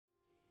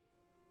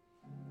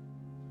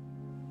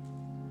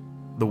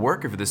The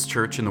work of this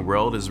church in the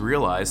world is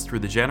realized through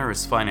the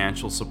generous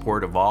financial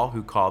support of all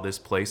who call this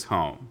place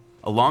home.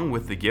 Along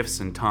with the gifts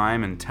and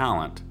time and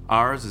talent,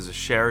 ours is a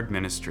shared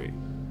ministry.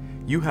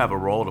 You have a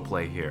role to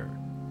play here.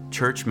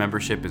 Church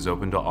membership is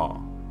open to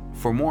all.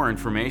 For more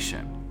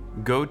information,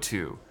 go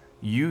to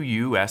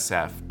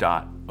uusf.org.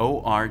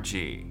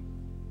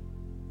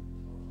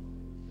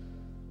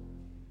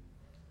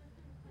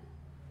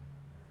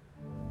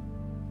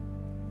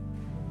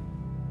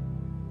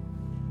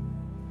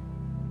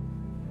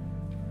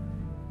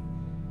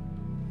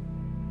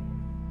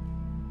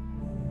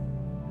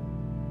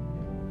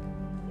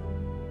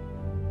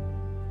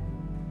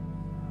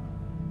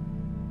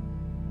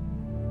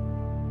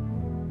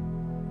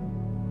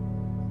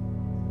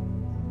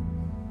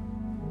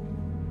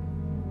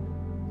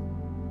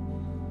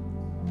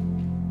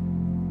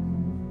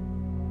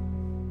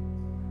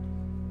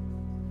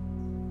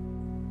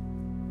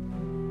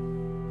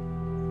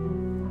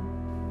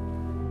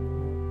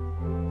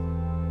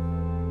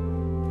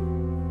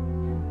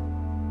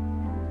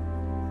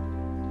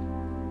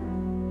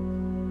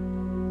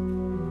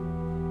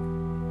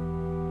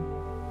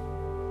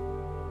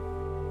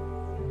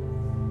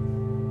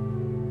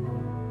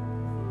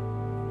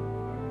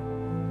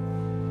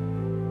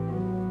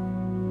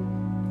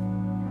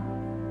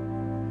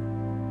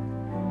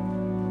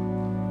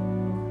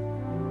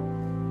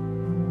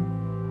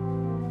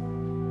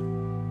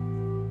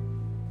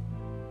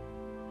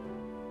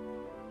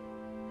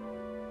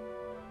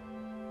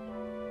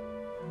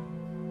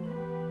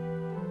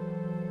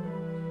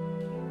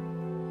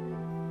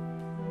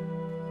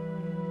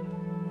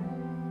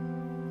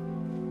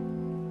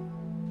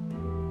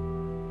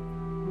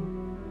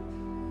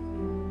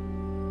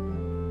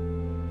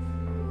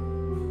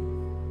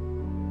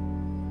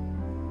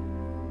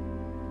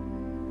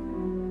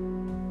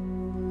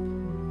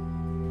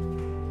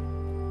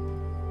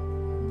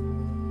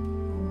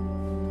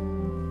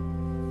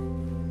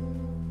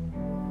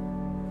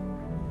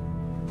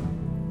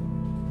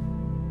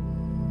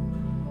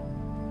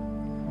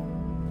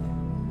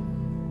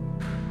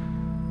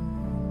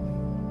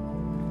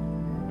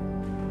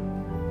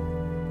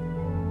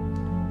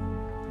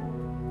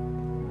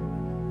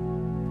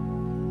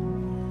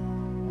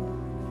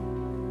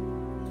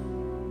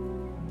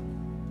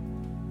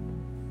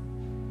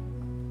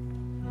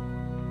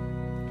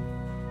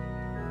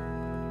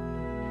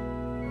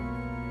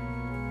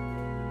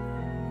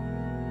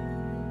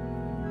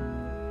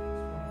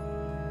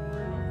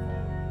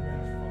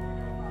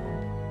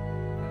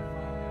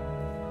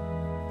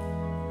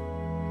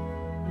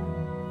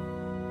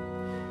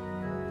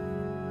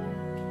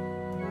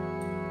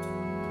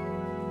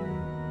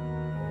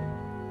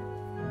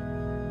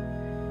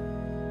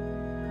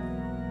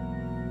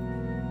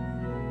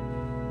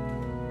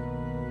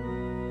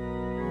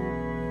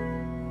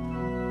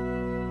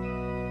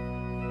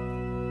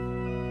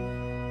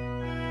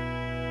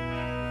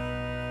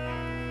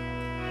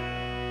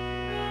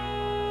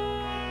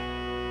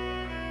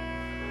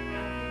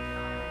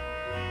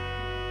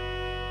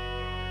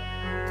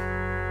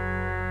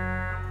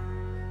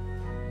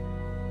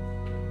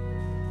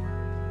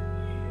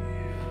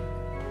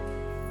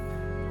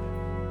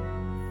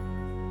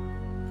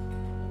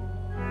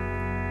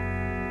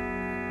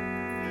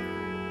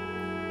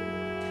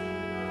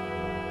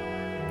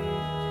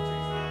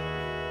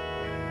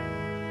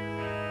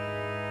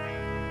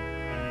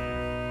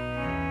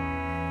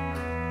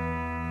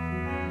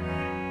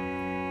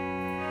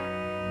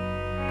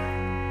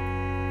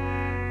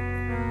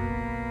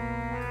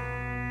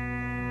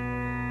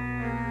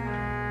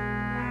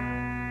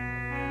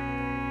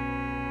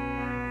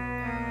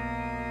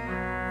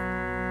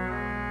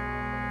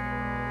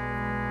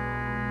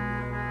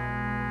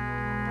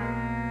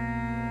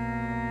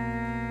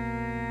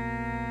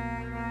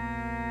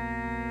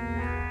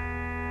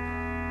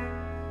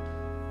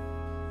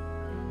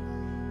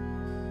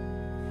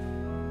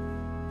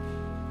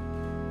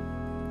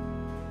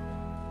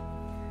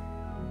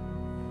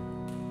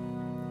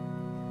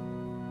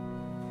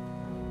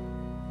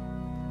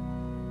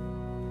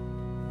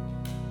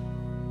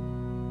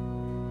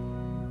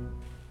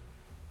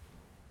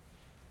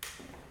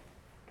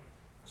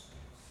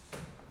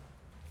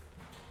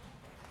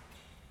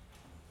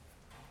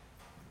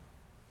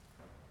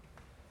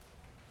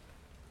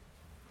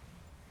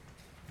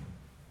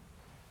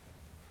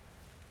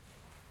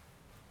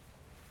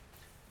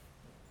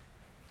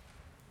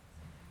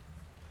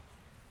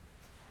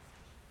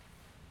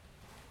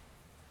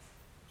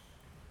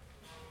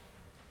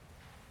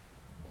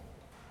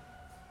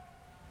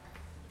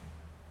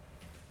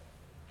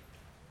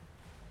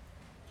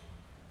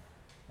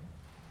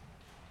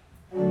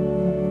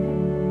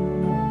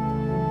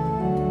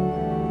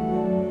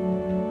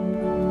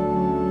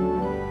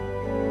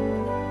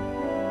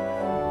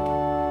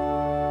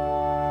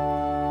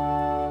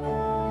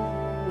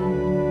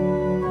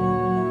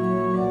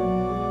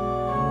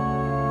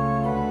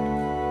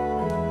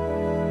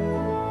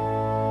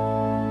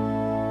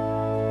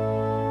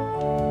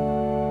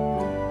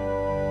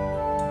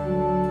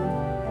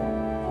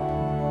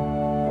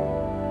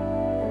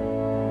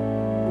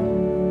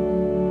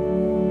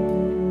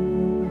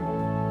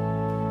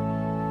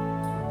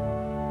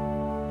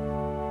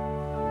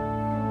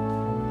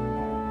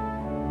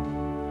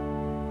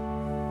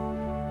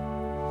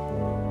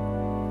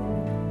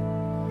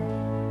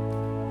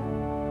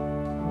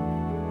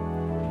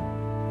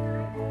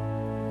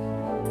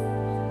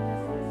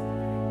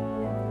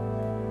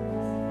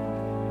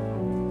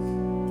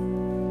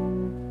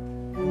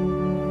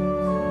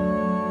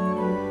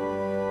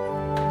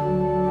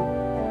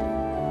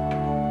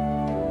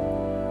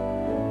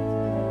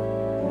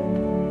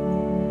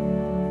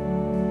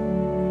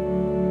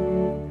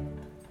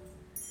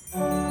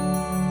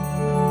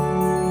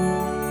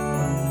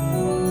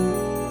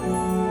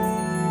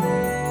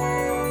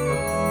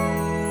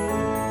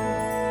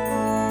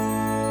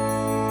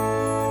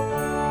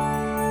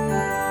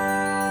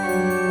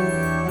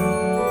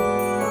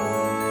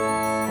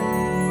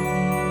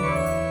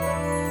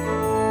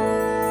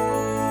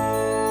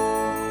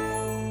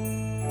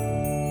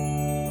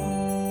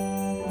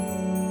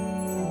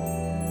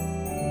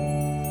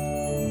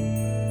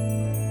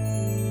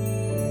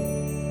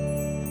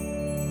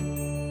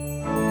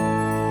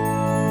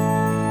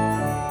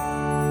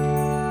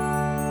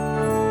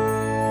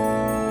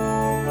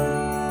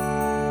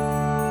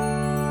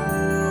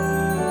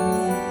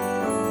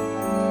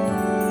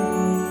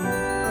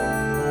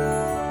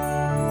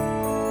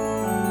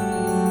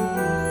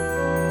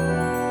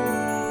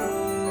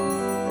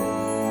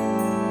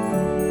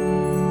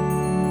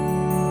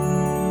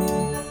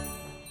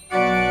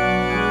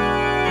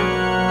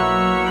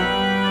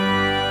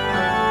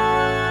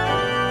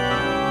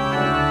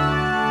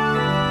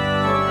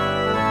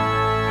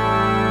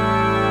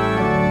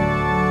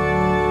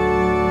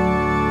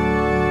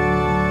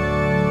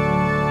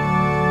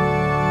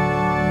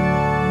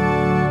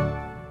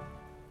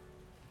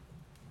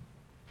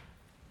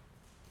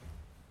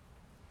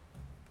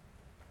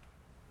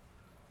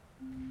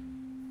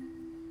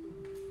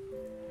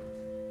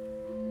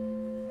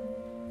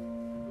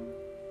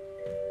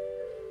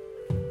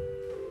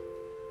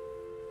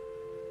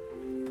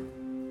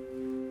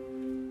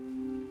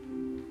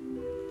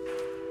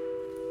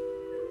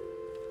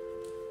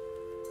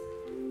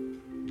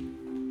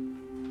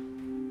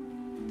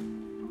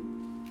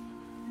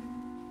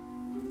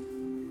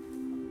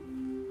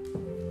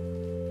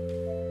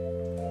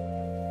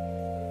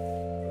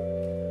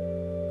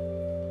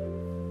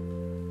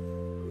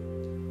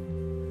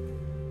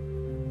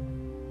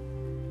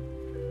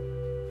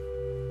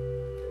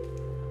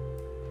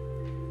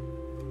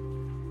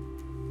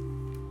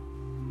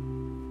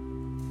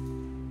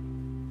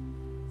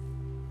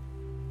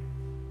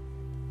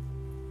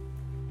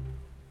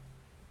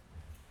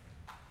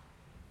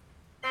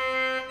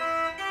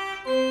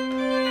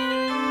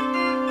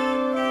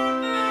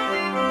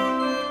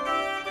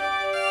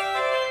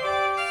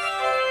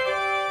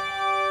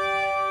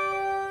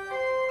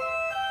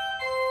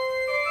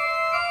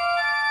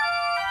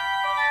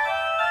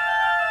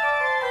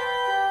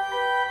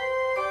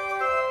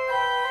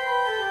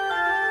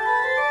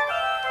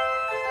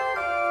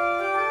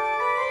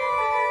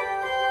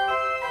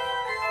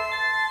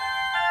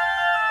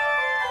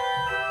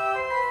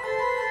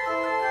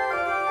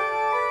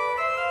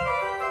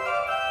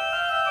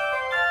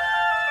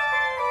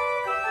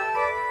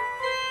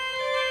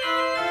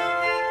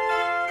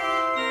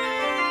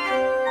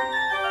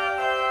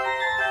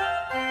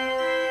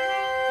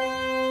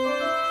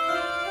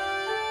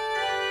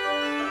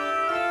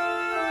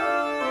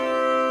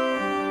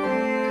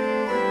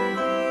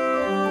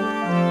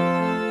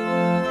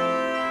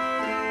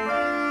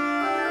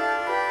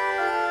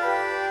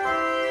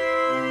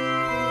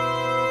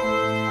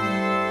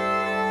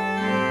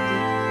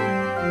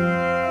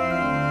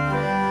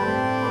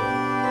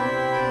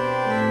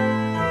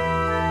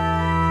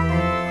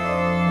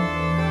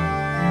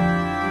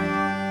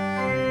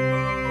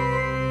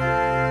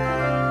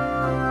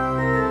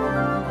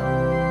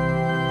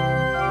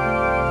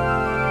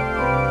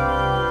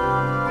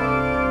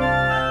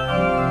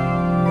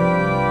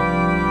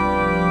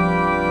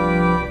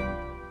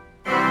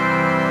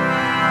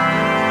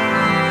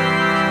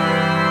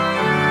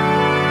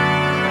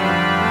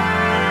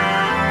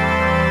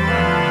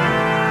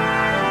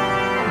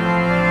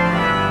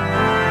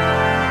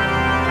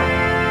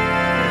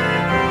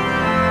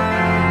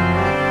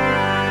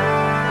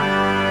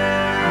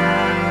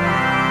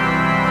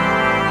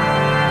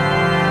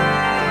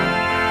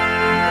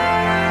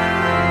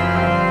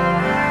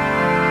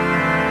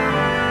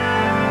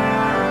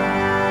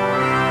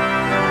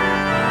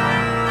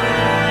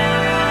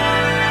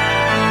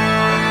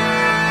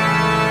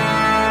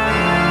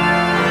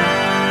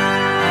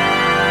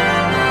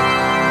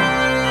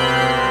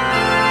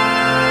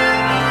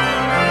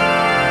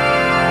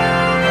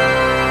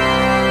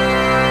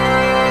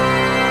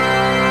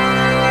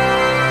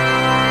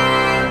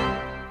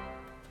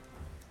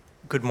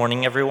 Good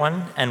morning,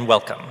 everyone, and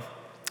welcome.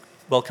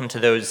 Welcome to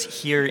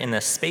those here in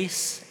this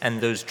space and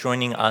those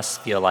joining us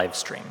via live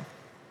stream.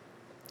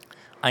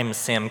 I'm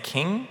Sam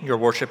King, your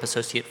worship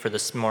associate for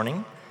this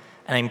morning,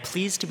 and I'm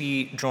pleased to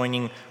be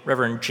joining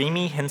Reverend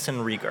Jamie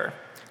Hinson-Rieger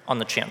on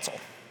the chancel.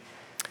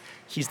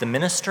 He's the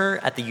minister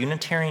at the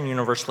Unitarian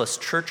Universalist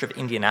Church of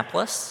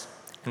Indianapolis,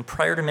 and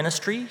prior to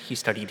ministry, he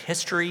studied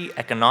history,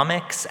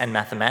 economics, and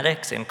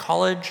mathematics in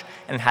college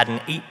and had an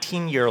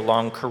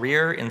 18-year-long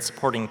career in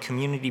supporting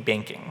community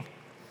banking.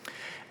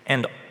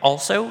 And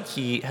also,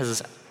 he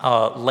has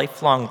a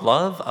lifelong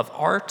love of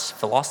art,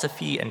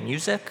 philosophy, and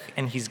music,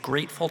 and he's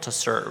grateful to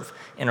serve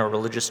in a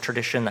religious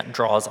tradition that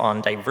draws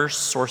on diverse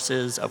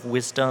sources of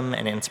wisdom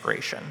and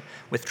inspiration,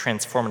 with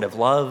transformative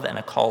love and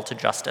a call to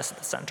justice at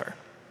the center.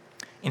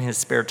 In his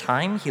spare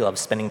time, he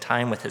loves spending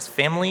time with his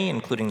family,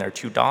 including their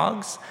 2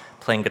 dogs,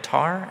 playing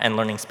guitar, and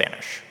learning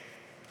Spanish.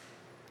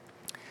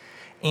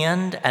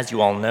 And as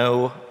you all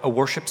know, a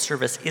worship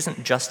service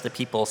isn't just the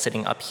people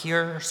sitting up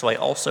here, so I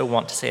also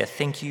want to say a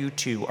thank you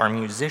to our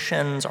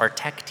musicians, our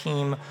tech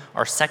team,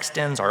 our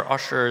sextons, our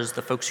ushers,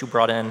 the folks who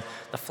brought in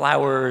the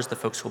flowers, the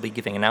folks who will be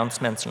giving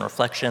announcements and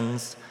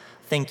reflections.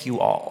 Thank you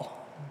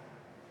all.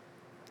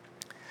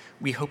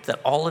 We hope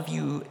that all of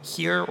you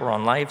here or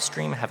on live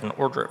stream have an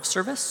order of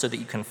service so that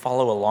you can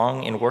follow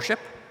along in worship.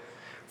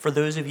 For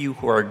those of you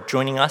who are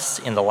joining us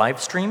in the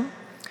live stream,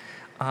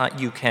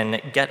 you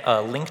can get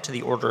a link to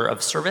the order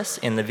of service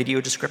in the video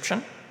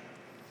description.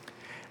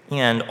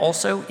 And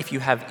also, if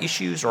you have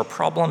issues or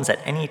problems at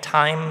any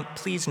time,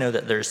 please know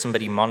that there's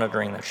somebody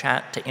monitoring the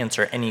chat to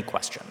answer any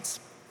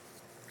questions.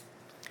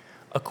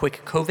 A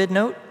quick COVID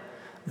note,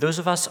 those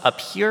of us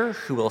up here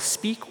who will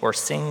speak or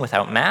sing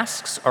without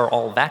masks are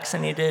all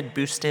vaccinated,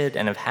 boosted,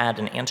 and have had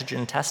an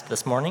antigen test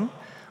this morning.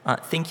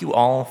 Thank you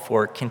all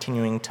for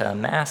continuing to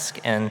mask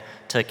and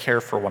to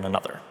care for one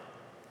another.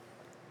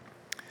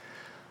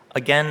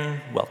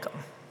 Again, welcome.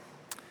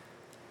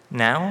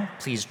 Now,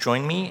 please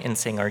join me in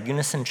saying our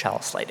unison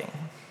chalice lighting.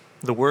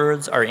 The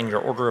words are in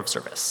your order of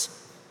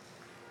service.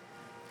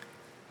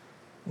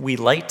 We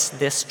light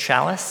this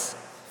chalice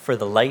for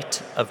the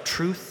light of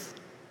truth,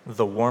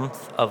 the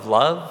warmth of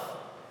love,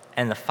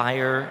 and the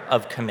fire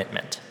of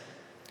commitment.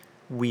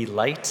 We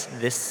light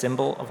this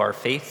symbol of our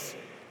faith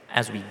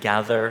as we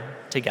gather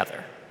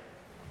together.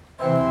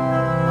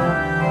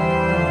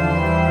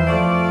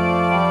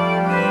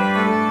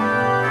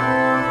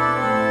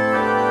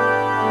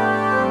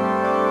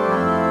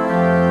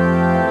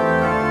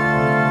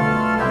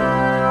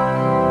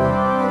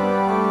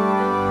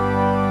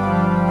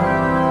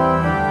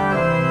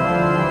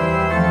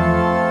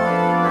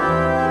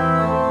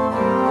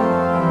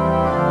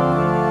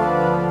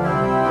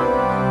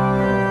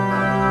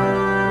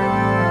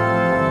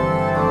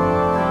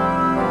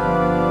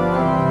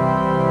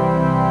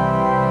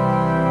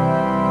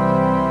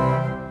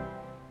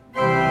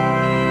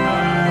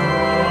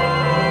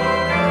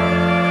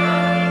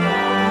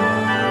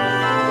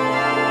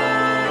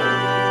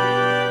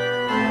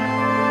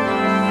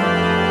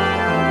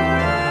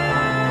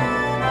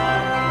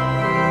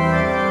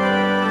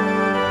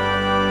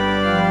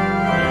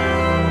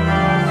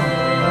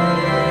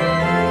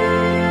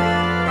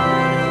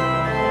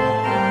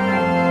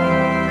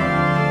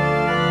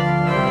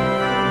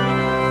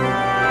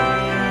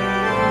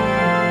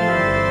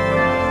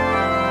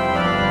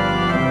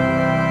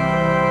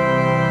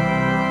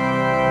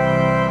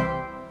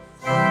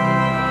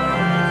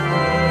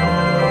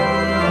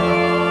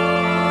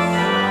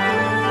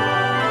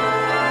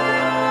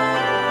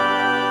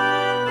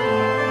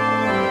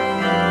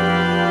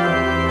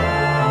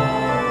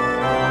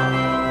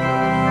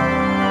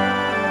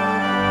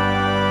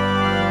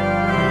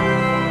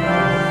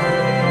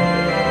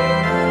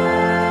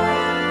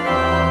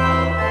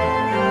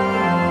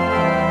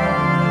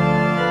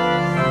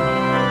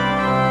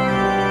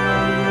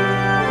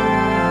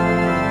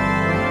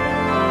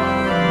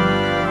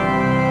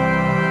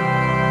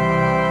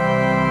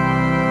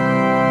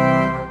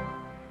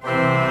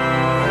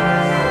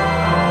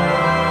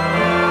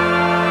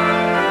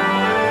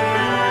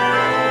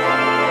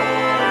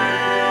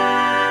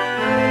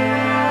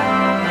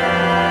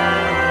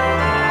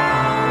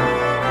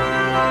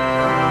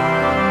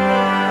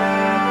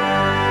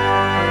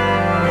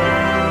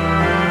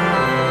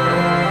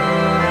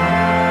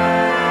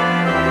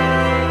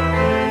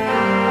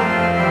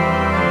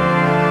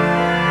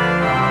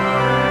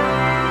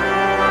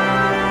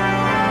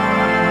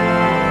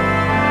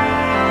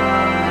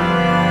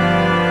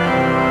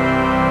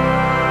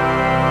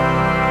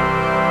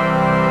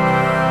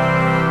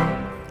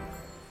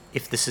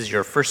 If this is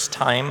your first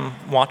time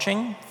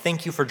watching,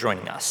 thank you for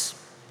joining us.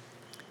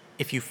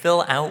 If you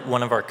fill out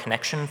one of our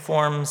connection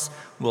forms,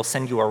 we'll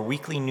send you our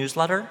weekly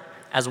newsletter,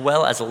 as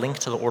well as a link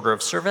to the order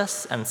of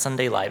service and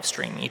Sunday live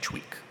stream each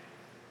week.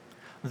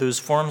 Those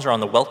forms are on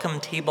the welcome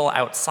table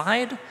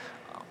outside,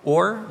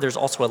 or there's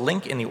also a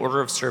link in the order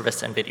of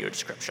service and video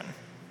description.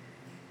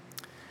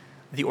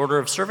 The order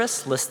of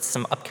service lists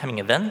some upcoming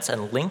events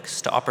and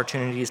links to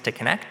opportunities to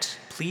connect.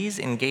 Please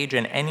engage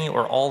in any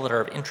or all that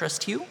are of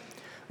interest to you.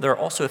 there are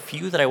also a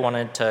few that I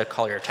wanted to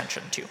call your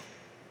attention to.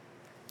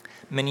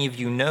 Many of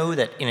you know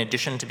that in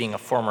addition to being a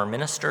former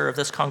minister of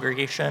this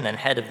congregation and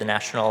head of the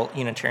National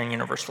Unitarian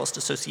Universalist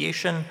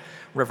Association,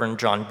 Reverend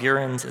John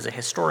Burens is a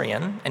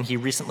historian, and he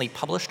recently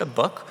published a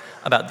book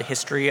about the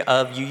history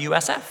of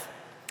UUSF.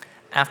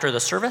 After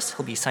the service,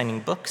 he'll be signing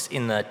books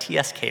in the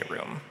TSK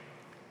room.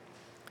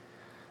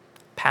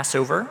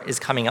 Passover is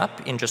coming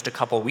up in just a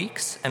couple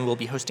weeks, and we'll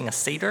be hosting a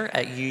Seder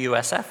at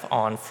UUSF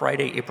on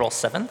Friday, April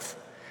 7th.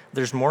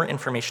 There's more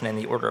information in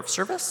the order of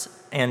service,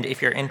 and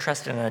if you're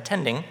interested in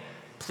attending,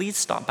 please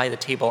stop by the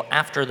table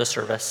after the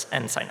service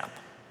and sign up.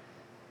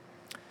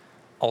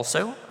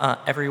 Also,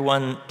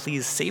 everyone,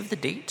 please save the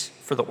date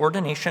for the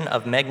ordination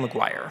of Meg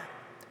McGuire.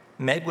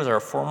 Meg was our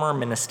former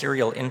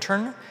ministerial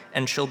intern,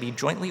 and she'll be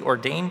jointly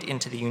ordained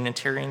into the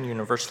Unitarian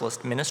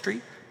Universalist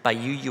ministry by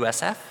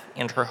UUSF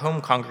and her home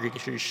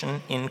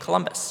congregation in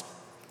Columbus.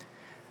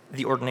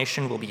 The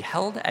ordination will be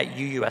held at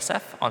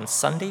UUSF on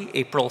Sunday,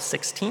 April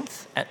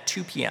 16th at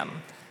 2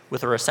 p.m.,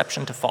 with a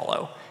reception to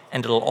follow,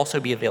 and it'll also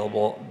be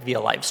available via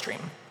live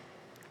stream.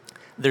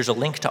 There's a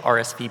link to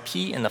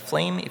RSVP in the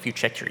flame if you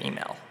check your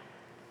email.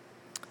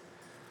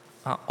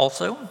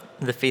 Also,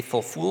 the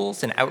Faithful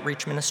Fools, an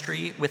outreach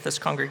ministry with this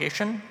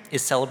congregation,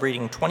 is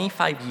celebrating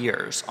 25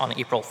 years on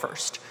April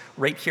 1st,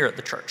 right here at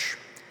the church.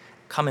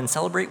 Come and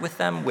celebrate with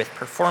them with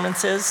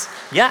performances.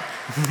 Yeah.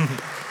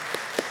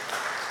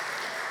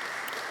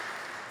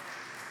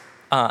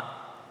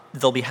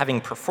 They'll be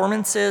having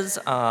performances,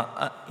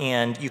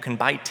 and you can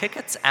buy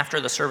tickets after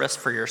the service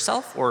for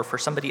yourself or for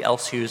somebody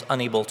else who's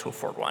unable to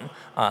afford one.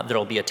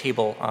 There'll be a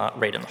table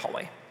right in the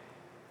hallway.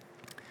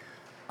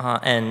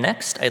 And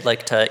next, I'd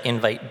like to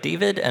invite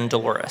David and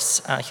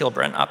Dolores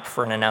Hilbrun up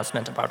for an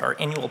announcement about our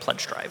annual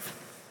pledge drive.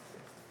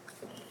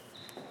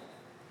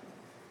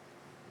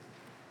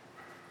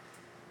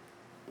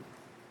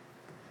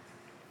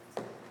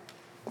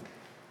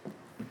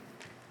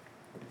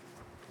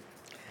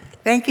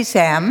 Thank you,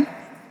 Sam.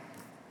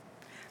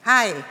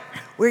 Hi,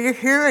 we're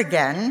here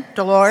again,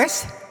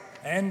 Dolores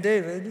and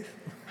David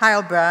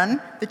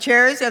Heilbrunn, the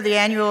chairs of the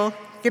annual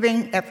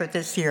giving effort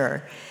this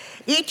year.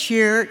 Each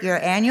year,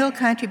 your annual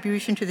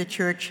contribution to the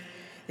church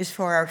is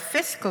for our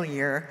fiscal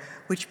year,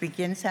 which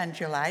begins on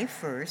July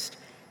 1st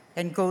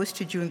and goes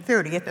to June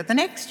 30th of the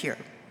next year.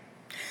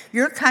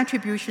 Your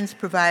contributions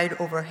provide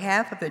over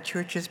half of the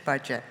church's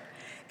budget,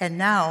 and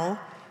now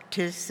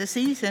 'tis the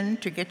season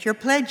to get your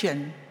pledge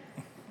in.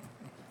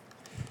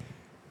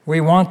 We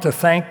want to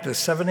thank the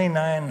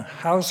 79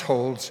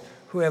 households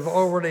who have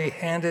already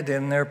handed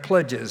in their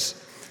pledges.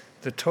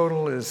 The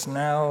total is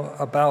now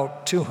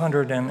about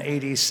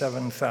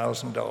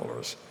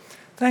 $287,000.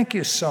 Thank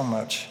you so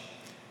much.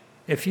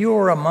 If you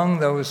are among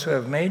those who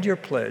have made your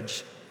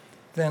pledge,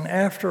 then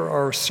after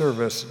our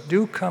service,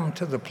 do come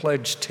to the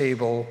pledge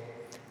table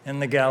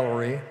in the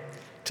gallery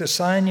to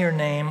sign your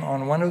name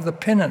on one of the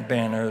pennant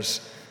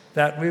banners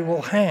that we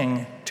will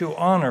hang to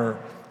honor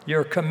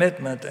your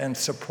commitment and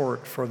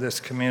support for this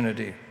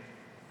community.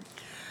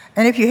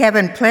 And if you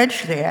haven't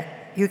pledged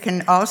yet, you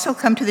can also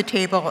come to the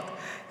table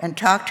and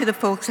talk to the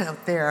folks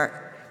out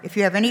there if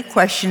you have any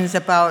questions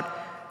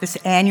about this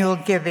annual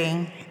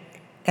giving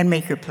and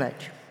make your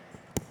pledge.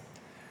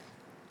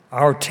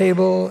 Our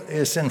table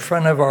is in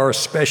front of our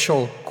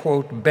special,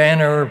 quote,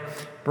 banner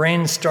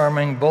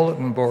brainstorming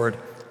bulletin board.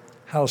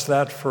 How's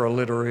that for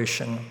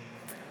alliteration?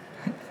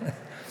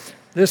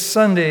 This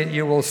Sunday,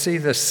 you will see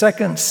the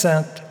second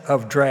set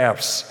of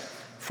drafts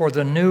for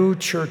the new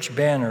church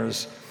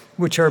banners,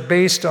 which are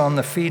based on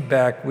the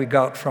feedback we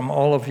got from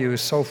all of you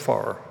so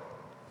far.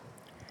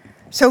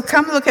 So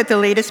come look at the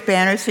latest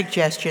banner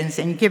suggestions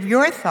and give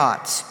your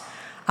thoughts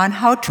on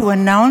how to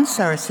announce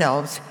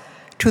ourselves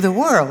to the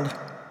world.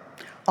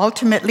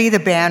 Ultimately, the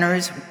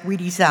banners we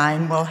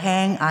design will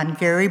hang on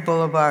Gary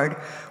Boulevard,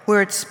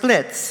 where it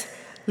splits,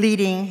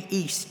 leading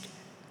east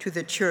to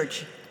the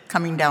church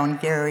coming down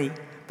Gary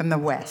from the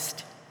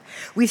west.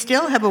 We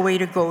still have a way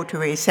to go to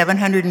raise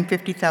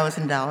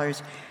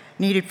 $750,000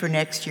 needed for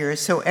next year,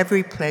 so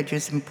every pledge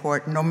is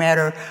important, no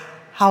matter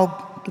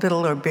how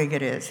little or big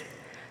it is.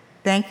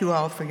 Thank you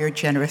all for your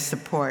generous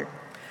support.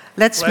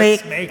 Let's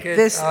make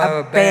this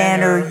a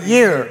banner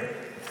year.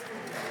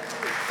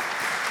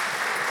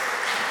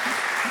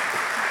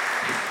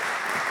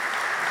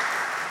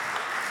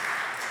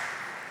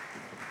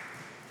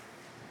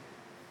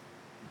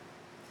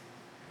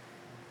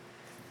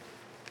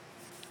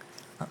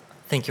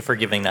 Thank you for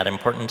giving that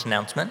important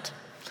announcement.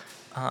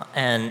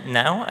 And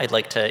now I'd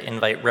like to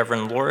invite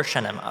Reverend Laura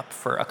Shennum up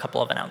for a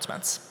couple of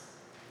announcements.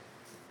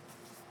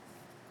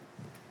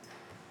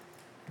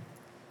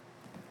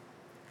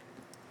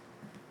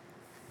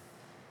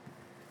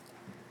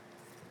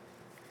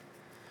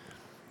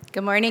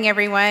 Good morning,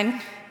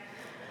 everyone.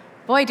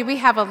 Boy, do we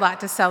have a lot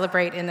to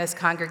celebrate in this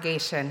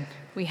congregation.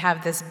 We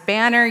have this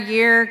banner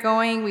year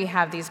going, we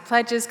have these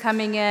pledges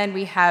coming in,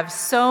 we have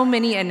so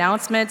many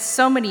announcements,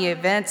 so many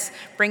events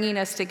bringing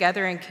us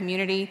together in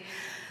community.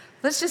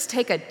 Let's just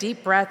take a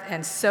deep breath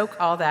and soak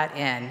all that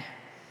in.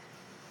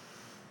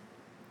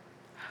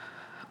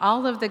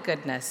 all of the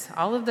goodness,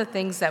 all of the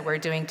things that we're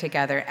doing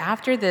together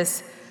after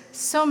this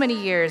so many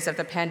years of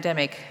the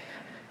pandemic.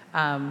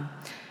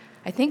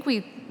 I think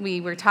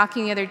we were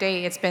talking the other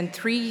day, it's been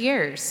 3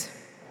 years.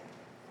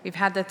 We've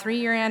had the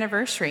 3-year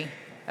anniversary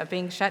of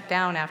being shut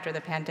down after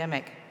the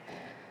pandemic.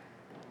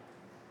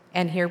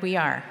 And here we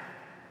are.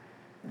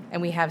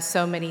 And we have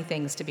so many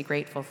things to be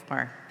grateful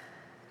for.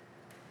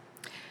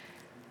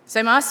 So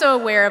I'm also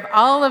aware of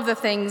all of the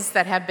things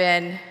that have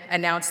been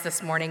announced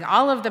this morning,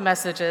 all of the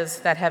messages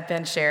that have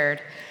been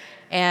shared,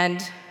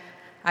 and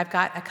I've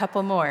got a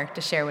couple more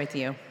to share with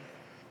you.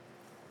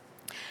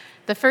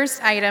 The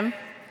first item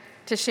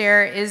to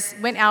share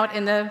went out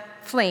in the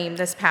flame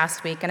this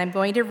past week, and I'm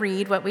going to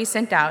read what we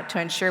sent out to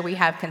ensure we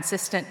have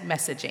consistent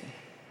messaging.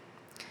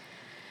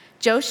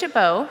 Joe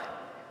Chapot,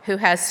 who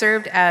has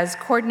served as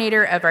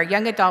coordinator of our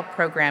young adult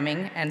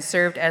programming and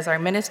served as our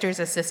minister's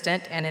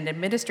assistant and an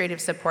administrative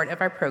support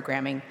of our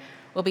programming,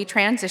 will be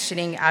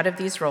transitioning out of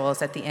these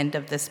roles at the end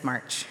of this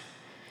March.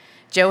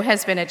 Joe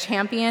has been a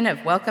champion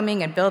of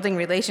welcoming and building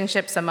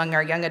relationships among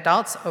our young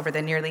adults over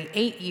the nearly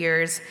 8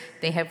 years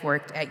they have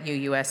worked at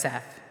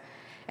UUSF,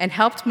 and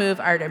helped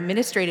move our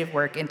administrative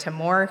work into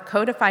more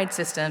codified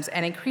systems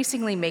and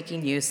increasingly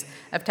making use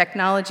of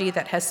technology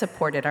that has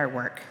supported our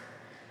work.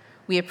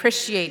 We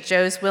appreciate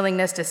Joe's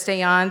willingness to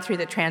stay on through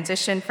the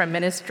transition from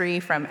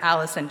ministry from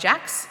Alice and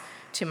Jax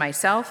to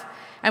myself,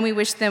 and we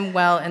wish them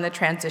well in the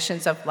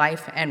transitions of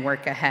life and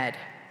work ahead.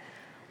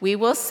 We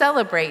will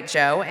celebrate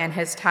Joe and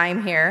his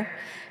time here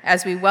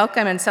as we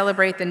welcome and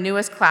celebrate the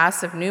newest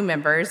class of new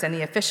members and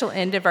the official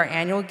end of our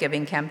annual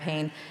giving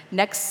campaign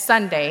next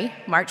Sunday,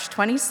 March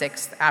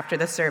 26th, after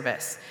the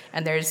service.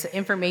 And there's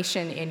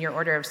information in your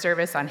order of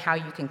service on how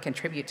you can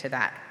contribute to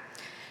that.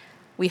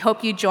 We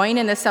hope you join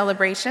in the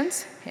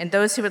celebrations, and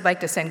those who would like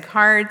to send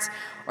cards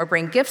or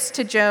bring gifts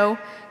to Joe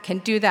can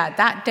do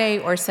that day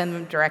or send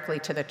them directly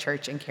to the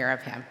church in care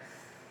of him.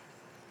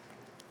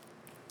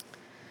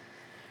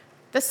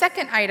 The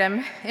second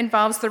item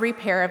involves the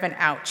repair of an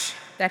ouch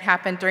that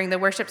happened during the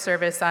worship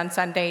service on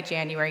Sunday,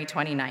 January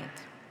 29th.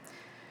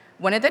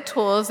 One of the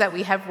tools that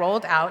we have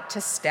rolled out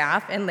to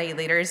staff and lay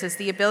leaders is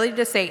the ability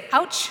to say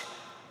ouch,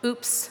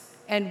 oops,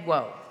 and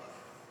whoa.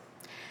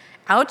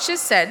 Ouch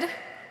is said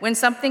when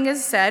something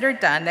is said or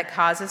done that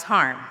causes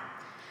harm.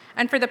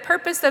 And for the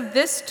purpose of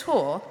this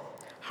tool,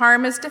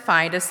 harm is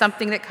defined as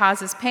something that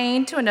causes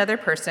pain to another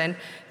person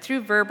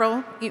through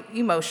verbal,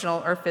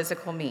 emotional, or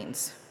physical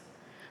means.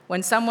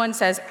 When someone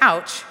says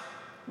ouch,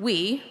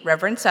 we,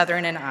 Reverend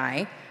Southern and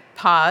I,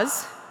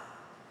 pause,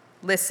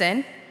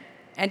 listen,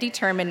 and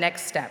determine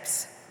next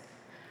steps.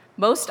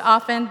 Most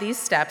often, these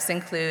steps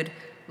include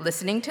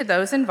listening to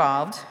those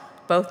involved,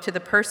 both to the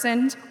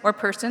person or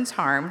persons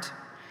harmed,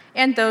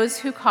 and those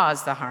who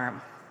cause the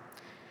harm.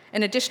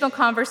 An additional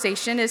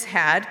conversation is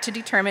had to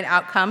determine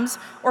outcomes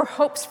or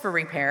hopes for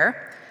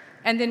repair,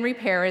 and then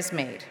repair is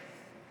made.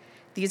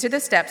 These are the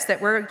steps that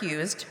were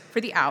used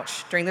for the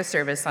ouch during the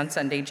service on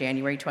Sunday,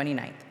 January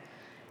 29th.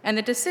 And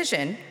the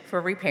decision for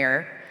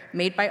repair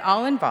made by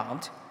all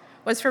involved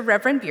was for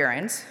Reverend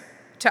Burens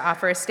to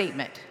offer a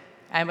statement.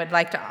 I would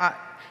like to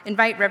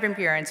invite Reverend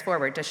Burens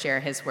forward to share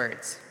his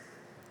words.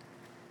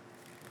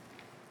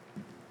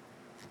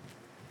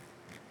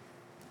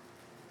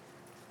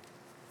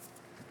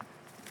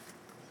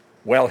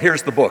 Well,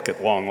 here's the book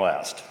at long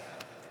last.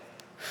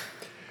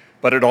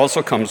 But it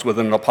also comes with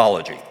an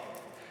apology,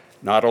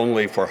 not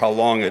only for how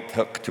long it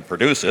took to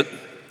produce it,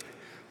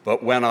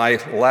 but when I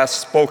last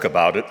spoke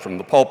about it from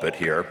the pulpit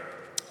here,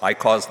 I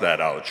caused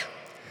that ouch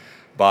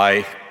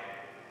by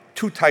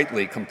too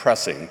tightly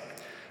compressing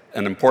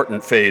an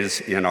important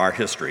phase in our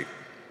history.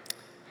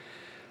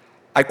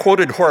 I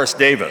quoted Horace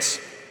Davis,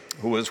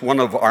 who was one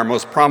of our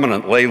most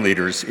prominent lay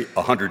leaders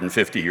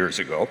 150 years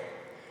ago,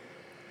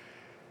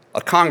 a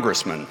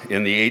congressman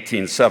in the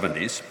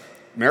 1870s,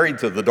 married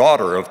to the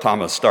daughter of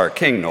Thomas Starr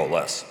King, no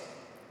less.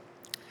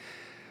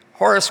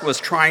 Horace was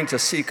trying to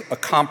seek a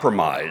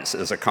compromise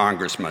as a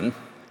congressman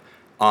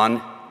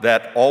on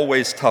that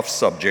always tough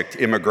subject,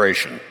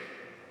 immigration.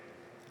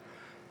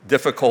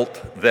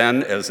 Difficult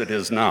then as it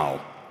is now.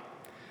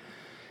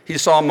 He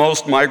saw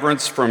most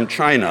migrants from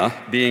China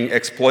being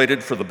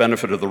exploited for the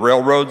benefit of the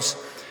railroads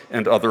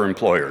and other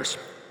employers.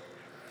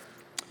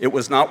 It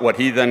was not what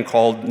he then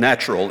called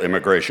natural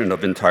immigration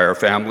of entire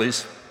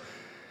families.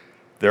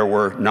 There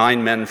were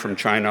 9 men from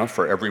China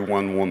for every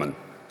 1 woman.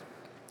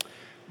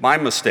 My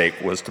mistake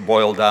was to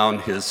boil down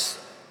his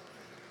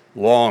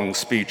long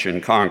speech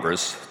in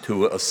Congress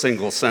to a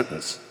single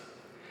sentence,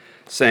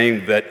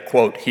 saying that,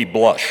 quote, he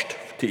blushed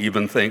to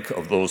even think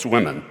of those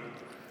women,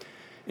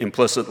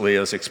 implicitly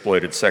as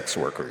exploited sex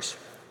workers,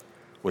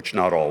 which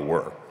not all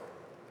were.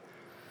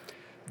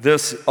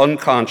 This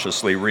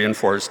unconsciously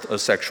reinforced a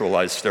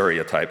sexualized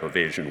stereotype of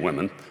Asian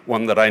women,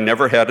 one that I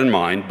never had in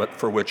mind, but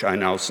for which I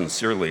now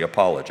sincerely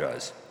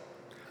apologize.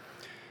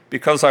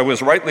 Because I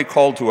was rightly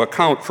called to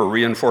account for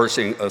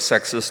reinforcing a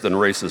sexist and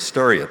racist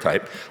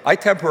stereotype, I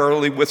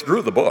temporarily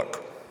withdrew the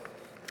book,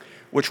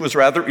 which was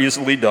rather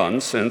easily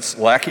done since,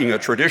 lacking a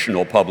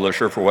traditional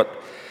publisher for what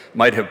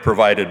might have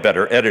provided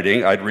better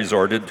editing, I'd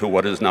resorted to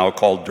what is now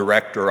called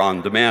direct or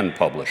on-demand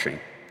publishing.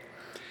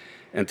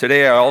 And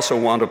today I also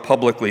want to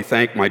publicly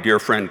thank my dear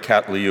friend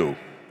Kat Liu,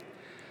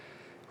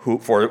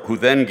 who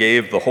then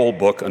gave the whole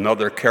book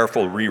another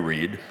careful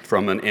reread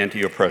from an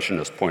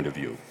anti-oppressionist point of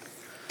view.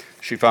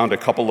 She found a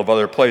couple of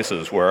other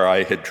places where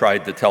I had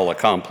tried to tell a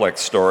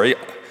complex story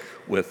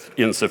with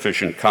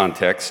insufficient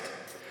context,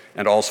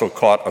 and also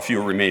caught a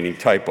few remaining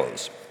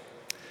typos.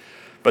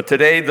 But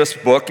today, this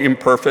book,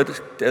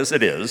 imperfect as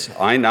it is,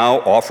 I now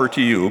offer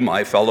to you,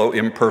 my fellow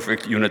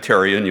imperfect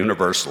Unitarian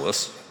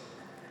Universalists,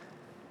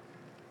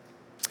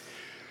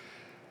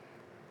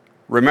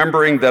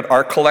 remembering that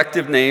our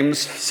collective names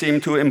seem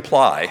to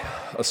imply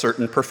a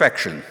certain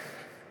perfection.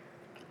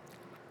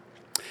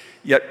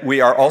 Yet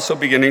we are also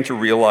beginning to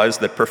realize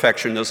that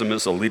perfectionism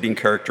is a leading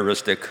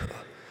characteristic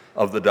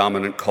of the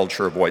dominant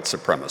culture of white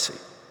supremacy,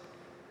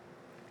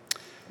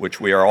 which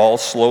we are all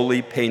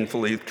slowly,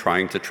 painfully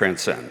trying to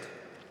transcend.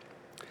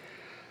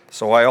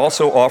 So I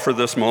also offer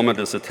this moment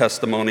as a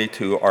testimony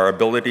to our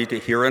ability to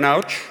hear an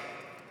ouch,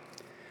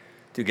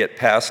 to get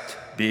past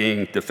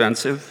being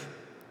defensive,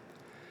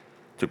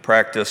 to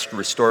practice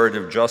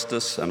restorative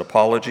justice and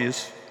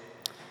apologies,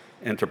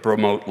 and to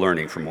promote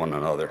learning from one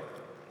another.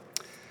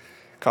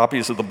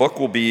 Copies of the book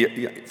will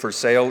be for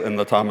sale in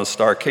the Thomas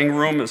Starr King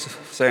Room, as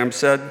Sam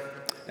said,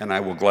 and I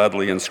will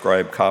gladly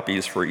inscribe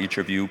copies for each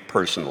of you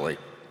personally.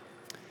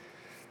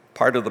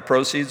 Part of the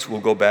proceeds will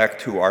go back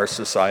to our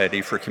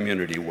Society for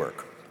Community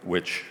Work,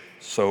 which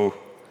so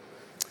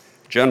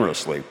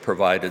generously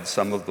provided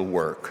some of the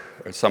work,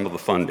 or some of the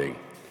funding,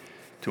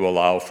 to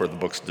allow for the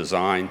book's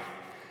design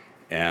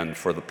and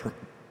for the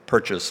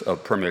purchase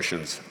of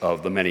permissions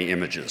of the many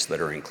images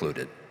that are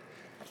included.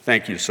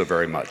 Thank you so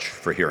very much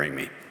for hearing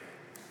me.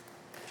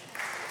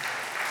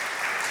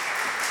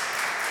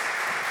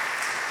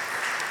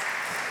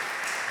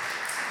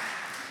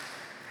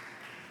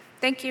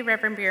 Thank you,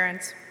 Reverend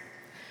Behrens.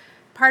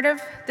 Part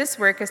of this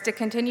work is to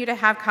continue to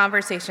have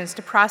conversations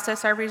to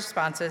process our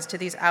responses to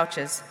these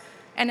ouches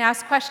and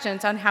ask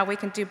questions on how we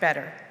can do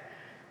better.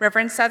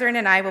 Reverend Southern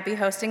and I will be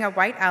hosting a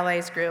White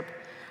Allies group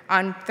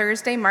on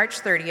Thursday, March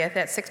 30th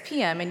at 6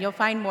 p.m., and you'll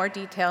find more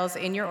details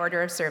in your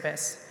order of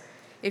service.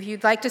 If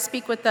you'd like to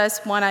speak with us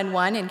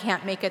one-on-one and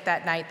can't make it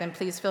that night, then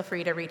please feel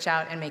free to reach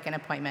out and make an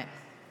appointment.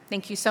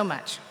 Thank you so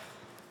much.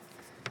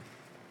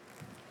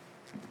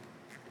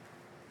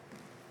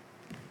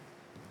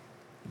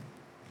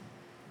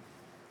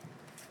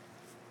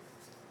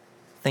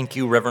 Thank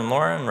you, Reverend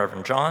Laura and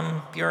Reverend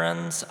John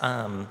Behrens.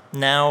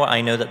 Now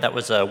I know that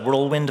was a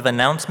whirlwind of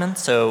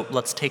announcements, so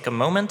let's take a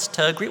moment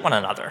to greet one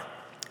another.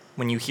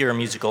 When you hear a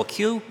musical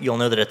cue, you'll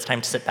know that it's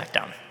time to sit back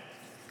down.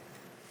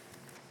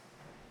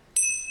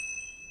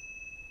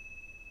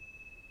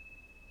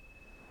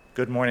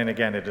 Good morning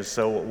again. It is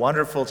so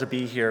wonderful to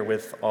be here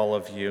with all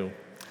of you.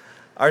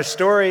 Our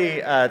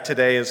story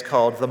today is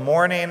called The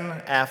Morning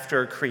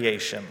After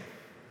Creation.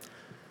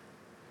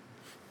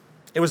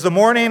 It was the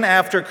morning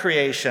after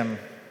creation,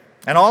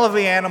 and all of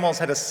the animals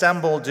had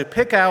assembled to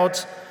pick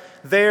out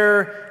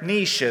their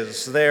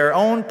niches, their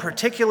own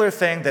particular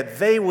thing that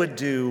they would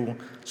do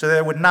so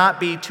there would not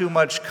be too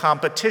much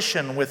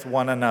competition with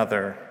one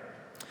another.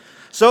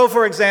 So,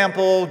 for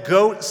example,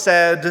 Goat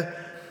said,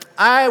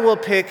 "I will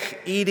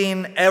pick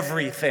eating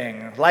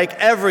everything, like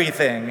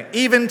everything,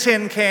 even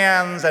tin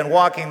cans and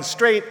walking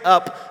straight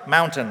up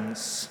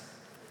mountains."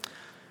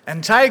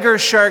 And Tiger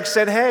Shark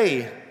said,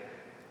 "Hey,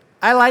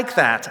 I like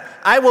that.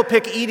 I will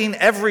pick eating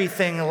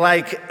everything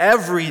like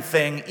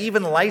everything,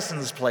 even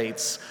license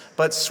plates,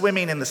 but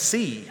swimming in the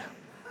sea."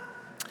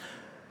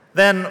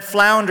 Then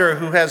Flounder,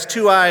 who has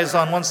two eyes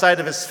on one side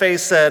of his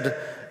face, said,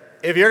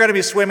 "If you're going to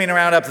be swimming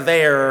around up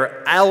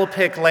there, I'll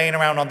pick laying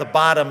around on the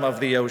bottom of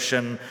the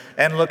ocean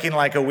and looking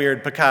like a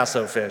weird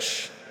Picasso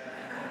fish."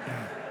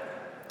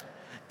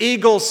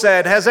 Eagle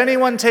said, "Has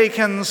anyone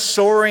taken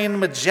Soaring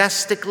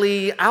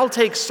Majestically? I'll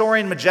take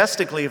Soaring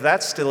Majestically if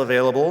that's still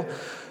available."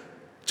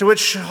 To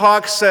which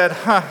Hawk said,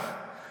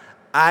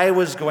 "I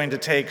was going to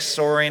take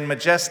Soaring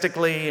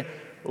Majestically.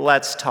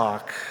 Let's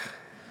talk."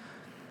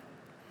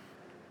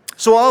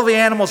 So all the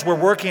animals were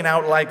working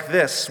out like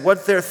this,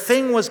 what their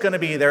thing was going to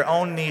be, their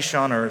own niche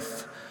on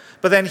earth.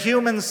 But then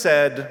humans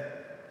said,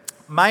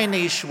 "My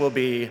niche will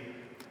be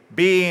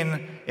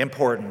being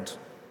important."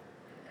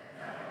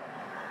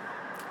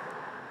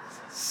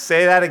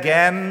 "Say that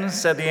again,"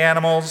 said the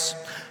animals.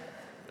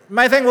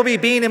 "My thing will be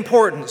being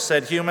important,"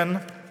 said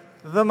human.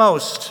 "The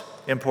most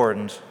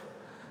important."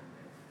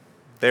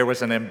 There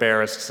was an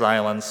embarrassed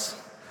silence.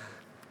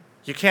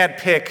 "You can't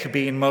pick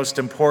being most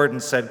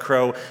important," said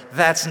Crow.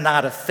 "That's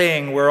not a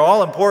thing. We're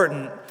all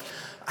important.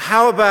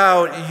 How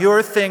about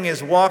your thing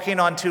is walking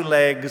on two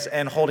legs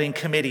and holding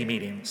committee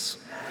meetings?"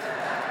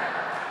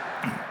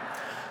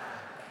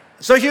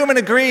 So Human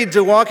agreed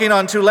to walking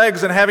on two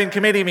legs and having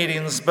committee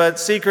meetings, but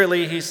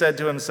secretly he said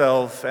to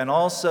himself, "and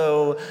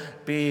also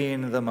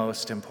being the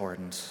most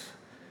important."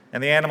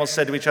 And the animals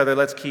said to each other,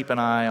 "Let's keep an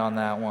eye on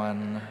that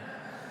one."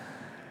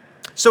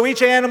 So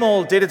each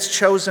animal did its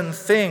chosen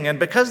thing, and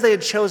because they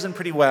had chosen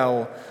pretty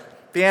well,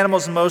 The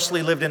animals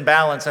mostly lived in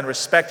balance and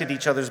respected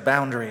each other's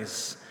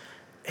boundaries,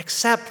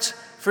 except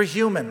for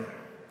human.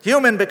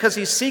 Human, because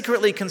he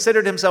secretly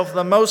considered himself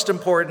the most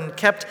important,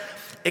 kept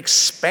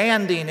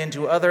expanding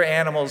into other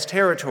animals'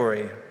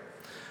 territory.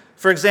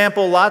 For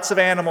example, lots of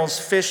animals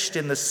fished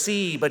in the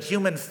sea, but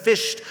human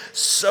fished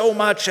so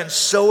much and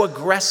so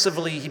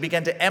aggressively he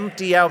began to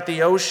empty out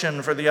the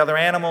ocean for the other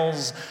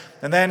animals,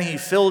 and then he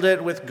filled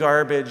it with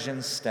garbage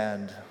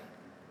instead.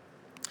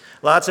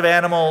 Lots of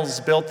animals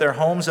built their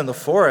homes in the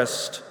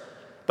forest,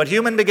 but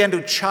human began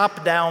to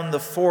chop down the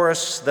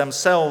forests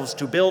themselves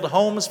to build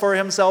homes for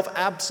himself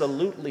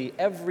absolutely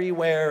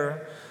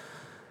everywhere.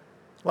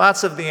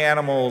 Lots of the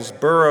animals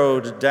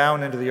burrowed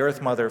down into the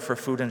earth mother for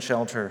food and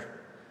shelter.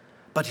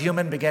 But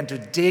human began to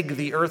dig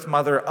the earth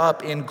mother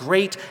up in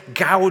great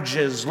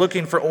gouges,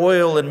 looking for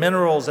oil and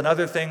minerals and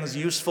other things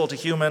useful to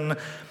human.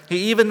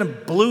 He even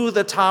blew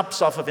the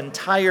tops off of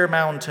entire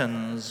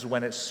mountains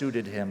when it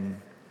suited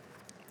him.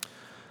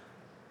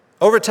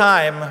 Over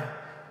time,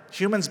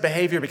 humans'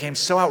 behavior became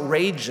so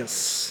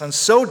outrageous and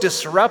so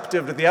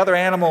disruptive to the other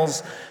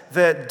animals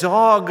that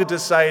Dog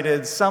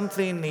decided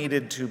something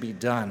needed to be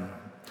done.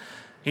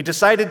 He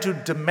decided to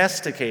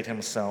domesticate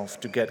himself,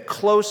 to get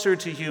closer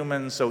to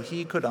humans so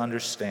he could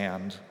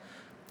understand.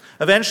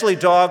 Eventually,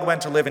 Dog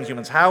went to live in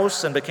Human's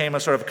house and became a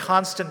sort of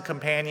constant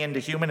companion to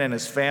Human and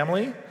his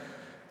family.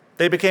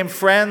 They became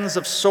friends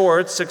of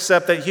sorts,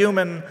 except that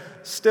Human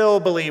still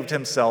believed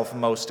himself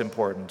most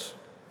important.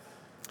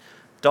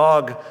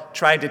 Dog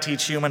tried to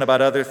teach Human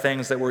about other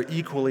things that were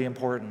equally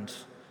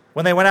important.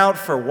 When they went out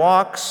for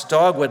walks,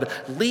 Dog would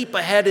leap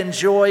ahead in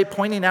joy,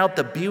 pointing out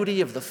the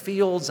beauty of the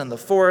fields and the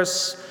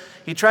forests.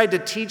 He tried to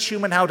teach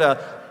Human how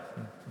to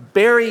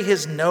bury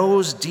his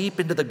nose deep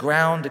into the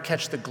ground to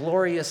catch the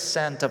glorious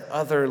scent of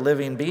other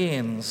living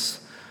beings.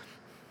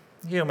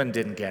 Human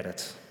didn't get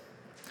it.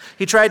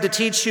 He tried to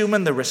teach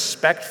Human the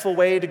respectful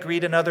way to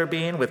greet another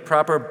being with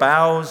proper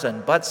bows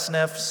and butt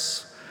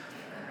sniffs.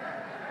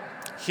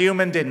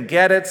 Human didn't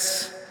get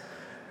it.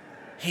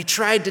 He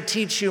tried to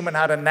teach Human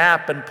how to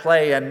nap and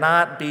play and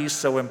not be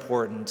so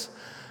important.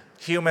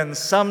 Human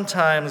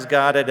sometimes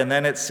got it, and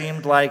then it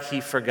seemed like he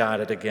forgot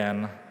it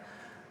again.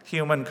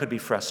 Human could be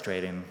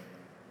frustrating.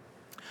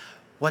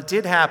 What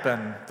did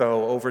happen,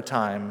 though, over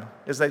time,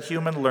 is that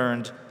Human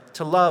learned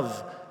to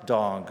love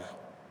Dog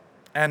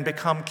and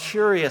become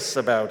curious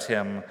about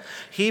him.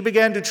 He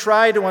began to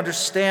try to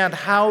understand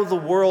how the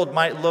world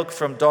might look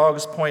from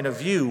Dog's point of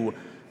view,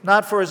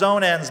 not for his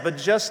own ends, but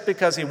just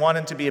because he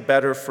wanted to be a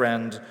better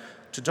friend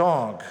to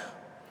Dog.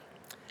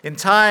 In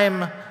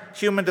time,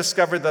 Human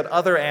discovered that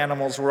other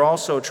animals were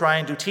also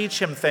trying to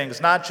teach him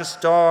things, not just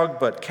Dog,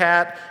 but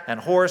cat and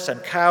horse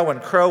and cow and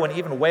crow and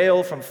even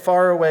whale from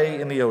far away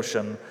in the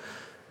ocean.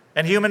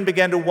 And Human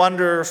began to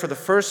wonder for the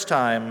first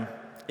time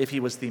if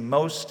he was the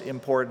most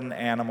important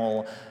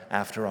animal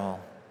after all.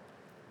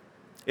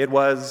 It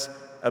was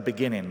a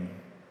beginning.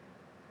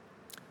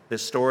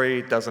 This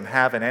story doesn't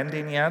have an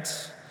ending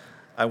yet.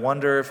 I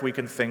wonder if we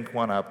can think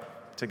one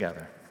up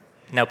together.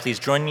 Now please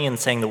join me in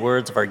saying the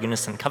words of our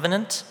unison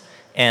covenant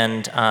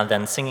and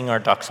then singing our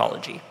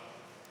doxology.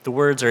 The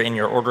words are in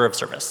your order of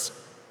service.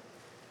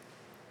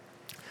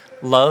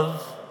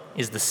 Love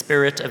is the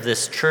spirit of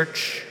this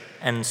church,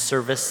 and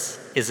service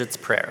is its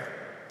prayer.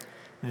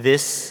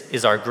 This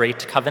is our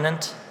great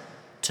covenant,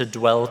 to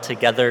dwell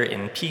together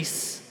in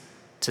peace,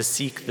 to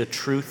seek the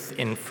truth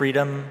in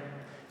freedom,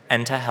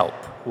 and to help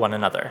one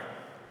another.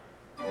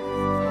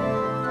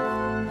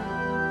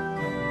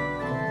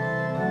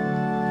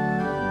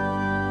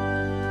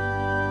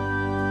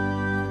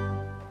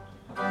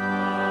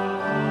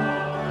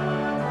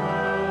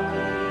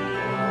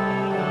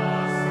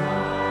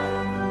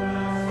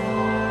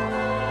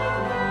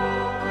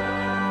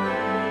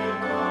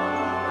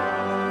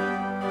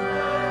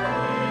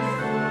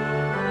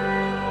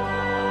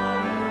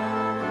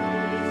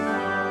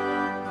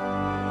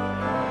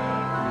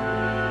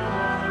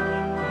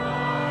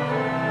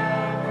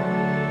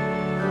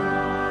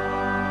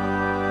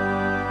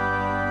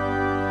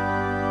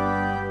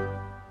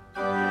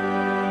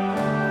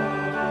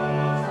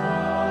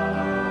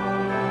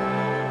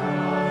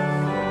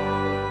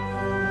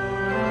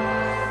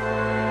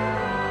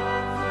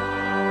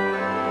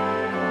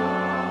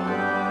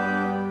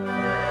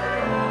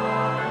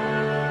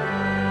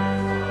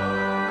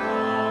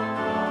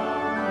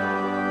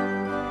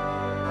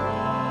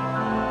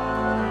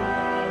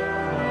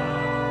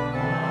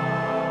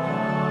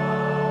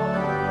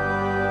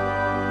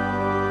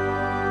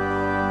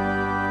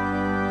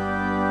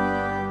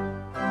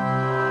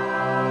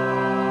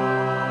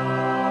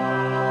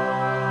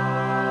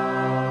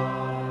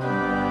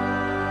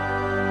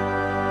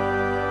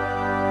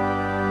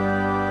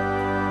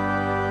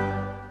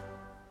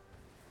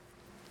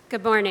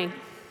 Good morning.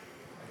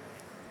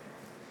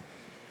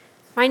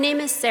 My name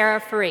is Sara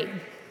Ferree.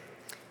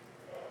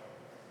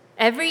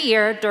 Every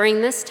year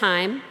during this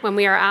time, when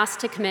we are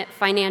asked to commit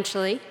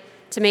financially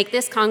to make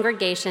this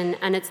congregation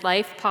and its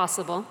life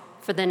possible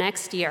for the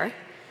next year,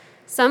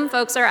 some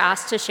folks are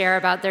asked to share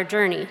about their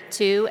journey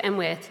to and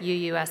with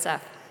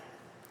UUSF.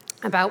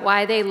 about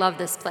why they love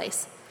this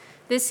place.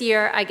 This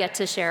year, I get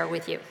to share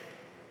with you.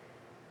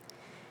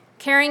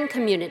 Caring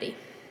community.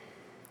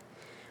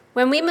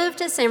 When we moved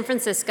to San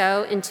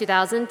Francisco in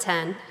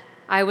 2010,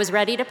 I was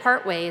ready to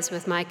part ways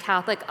with my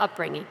Catholic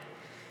upbringing,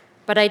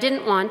 but I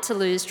didn't want to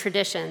lose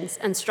traditions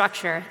and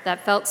structure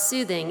that felt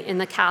soothing in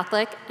the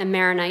Catholic and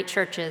Maronite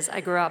churches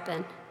I grew up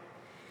in.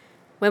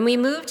 When we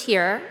moved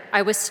here,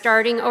 I was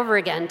starting over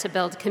again to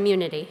build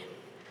community,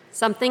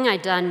 something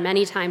I'd done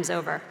many times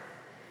over.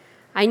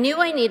 I knew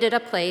I needed a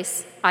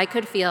place I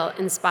could feel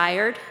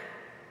inspired,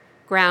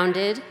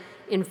 grounded,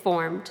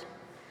 informed,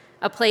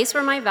 a place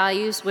where my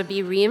values would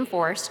be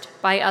reinforced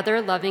by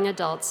other loving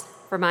adults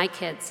for my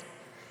kids,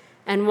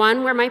 and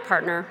one where my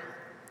partner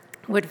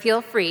would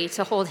feel free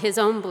to hold his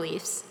own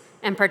beliefs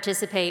and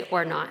participate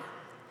or not.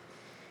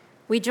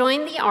 We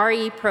joined the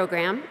RE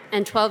program,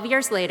 and 12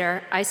 years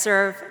later, I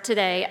serve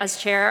today as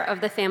chair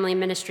of the Family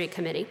Ministry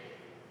Committee.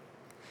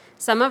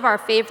 Some of our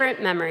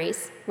favorite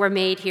memories were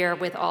made here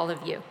with all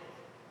of you.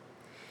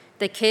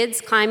 The kids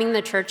climbing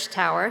the church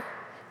tower,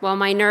 while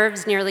my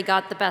nerves nearly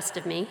got the best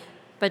of me,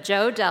 but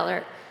Joe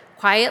Dellert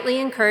quietly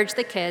encouraged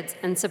the kids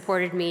and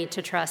supported me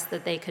to trust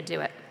that they could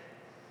do it.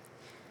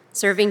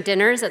 Serving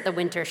dinners at the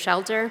winter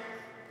shelter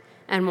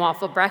and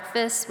waffle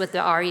breakfasts with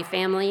the RE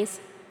families,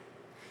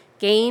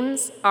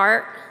 games,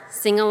 art,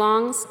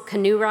 sing-alongs,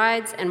 canoe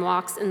rides, and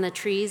walks in the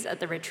trees at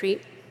the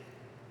retreat.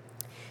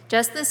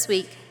 Just this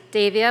week,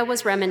 Davia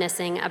was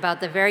reminiscing about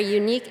the very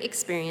unique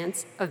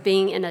experience of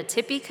being in a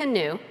tippy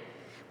canoe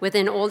with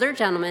an older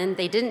gentleman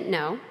they didn't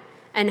know,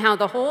 and how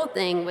the whole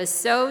thing was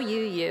so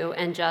UU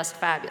and just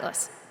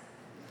fabulous.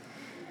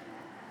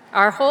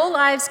 Our whole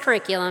lives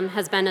curriculum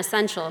has been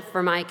essential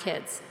for my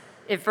kids.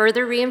 It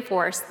further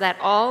reinforced that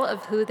all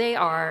of who they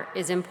are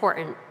is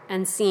important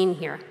and seen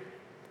here.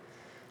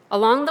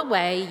 Along the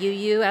way,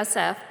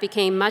 UUSF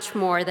became much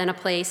more than a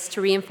place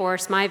to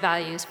reinforce my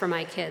values for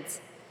my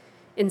kids.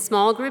 In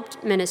small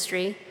group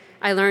ministry,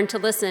 I learned to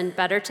listen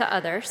better to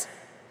others,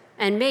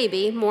 and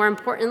maybe, more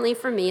importantly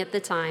for me at the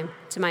time,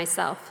 to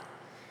myself.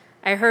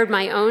 I heard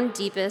my own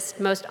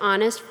deepest, most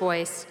honest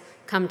voice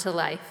come to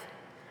life,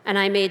 and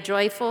I made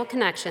joyful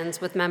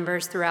connections with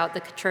members throughout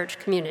the church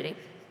community.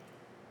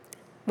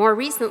 More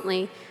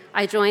recently,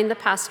 I joined the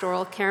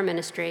pastoral care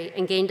ministry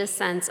and gained a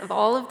sense of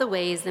all of the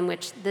ways in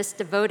which this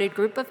devoted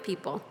group of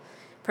people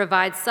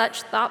provides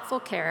such thoughtful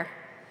care,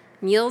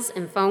 meals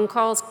and phone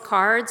calls,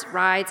 cards,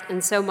 rides,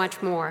 and so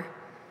much more,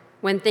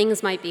 when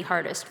things might be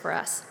hardest for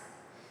us.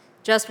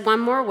 Just one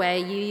more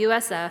way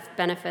UUSF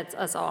benefits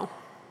us all.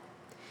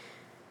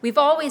 We've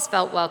always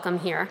felt welcome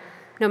here,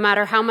 no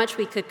matter how much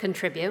we could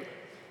contribute,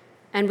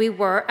 and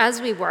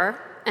as we were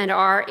and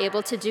are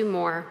able to do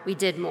more, we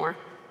did more.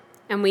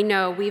 And we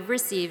know we've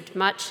received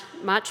much,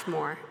 much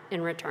more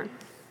in return.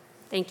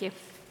 Thank you.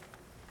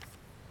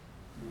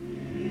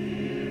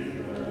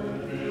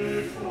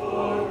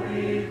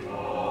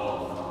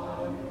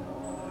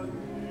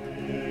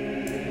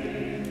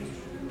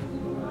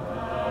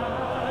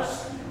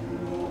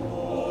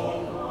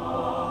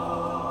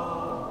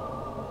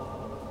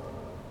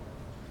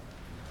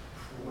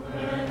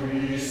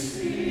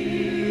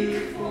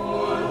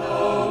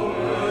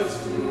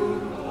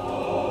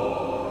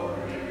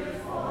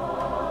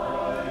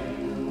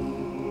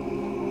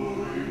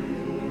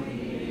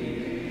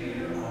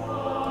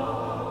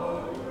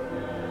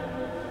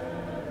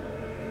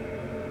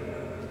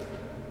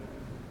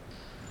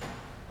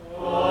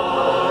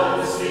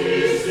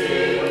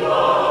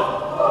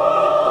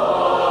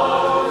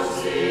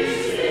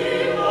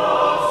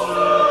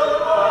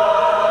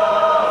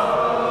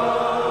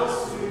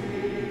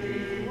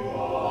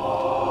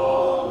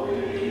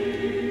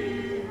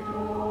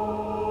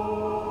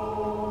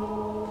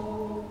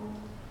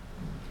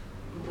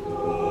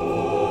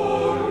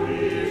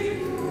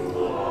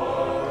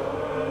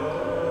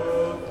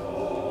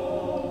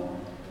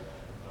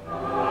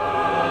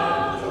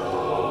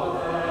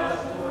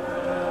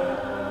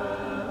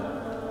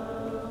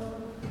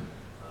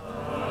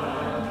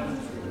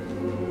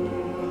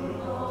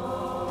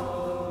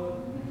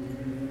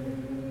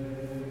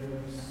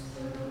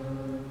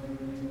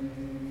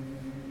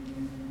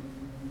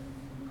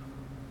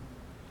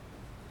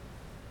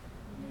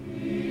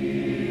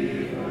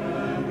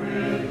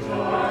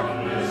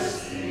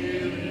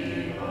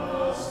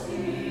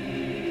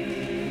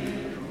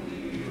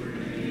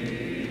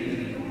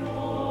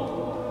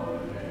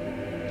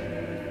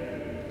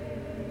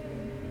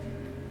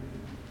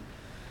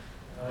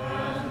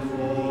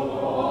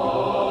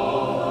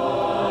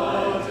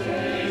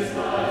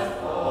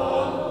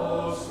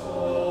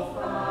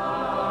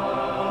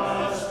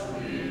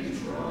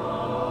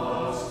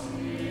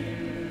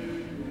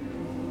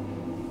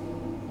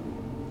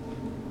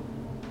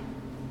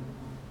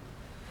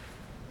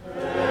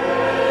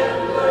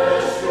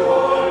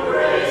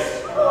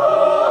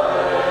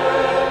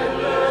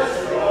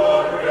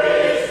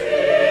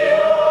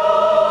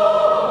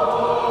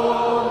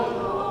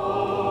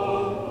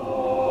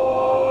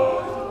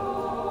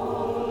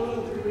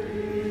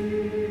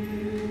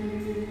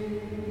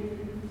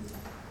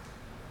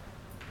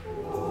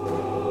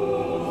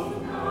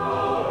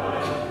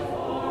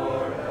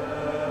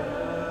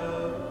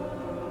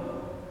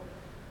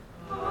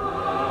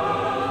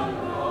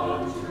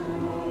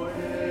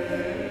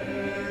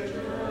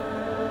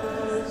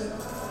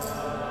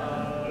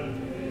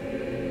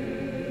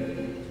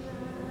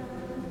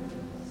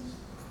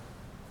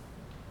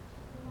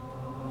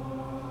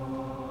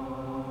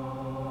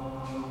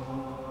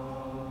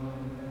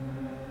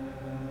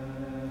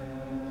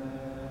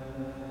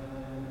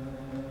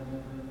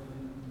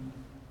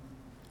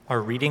 Our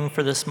reading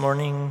for this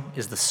morning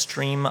is The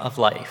Stream of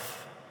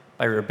Life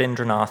by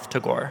Rabindranath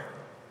Tagore.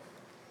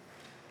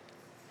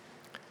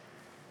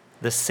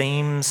 The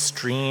same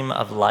stream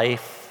of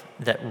life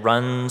that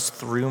runs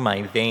through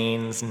my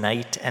veins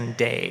night and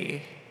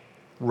day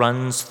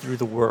runs through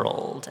the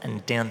world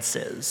and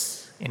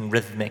dances in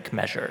rhythmic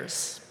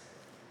measures.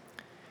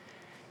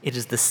 It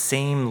is the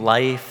same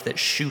life that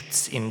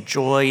shoots in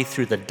joy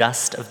through the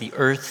dust of the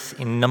earth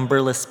in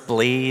numberless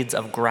blades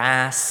of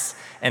grass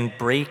and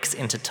breaks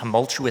into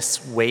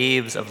tumultuous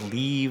waves of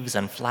leaves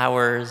and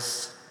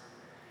flowers.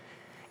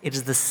 It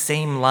is the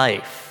same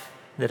life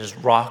that is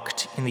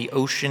rocked in the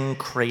ocean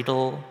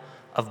cradle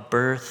of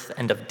birth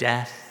and of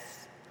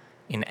death,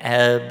 in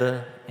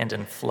ebb and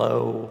in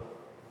flow.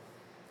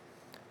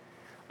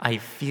 I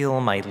feel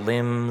my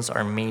limbs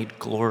are made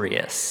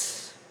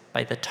glorious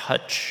by the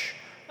touch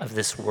of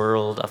this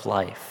world of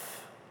life,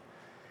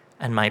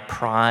 and my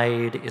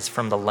pride is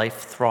from the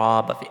life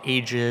throb of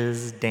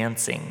ages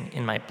dancing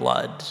in my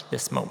blood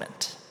this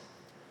moment.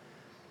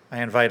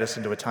 I invite us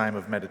into a time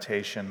of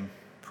meditation,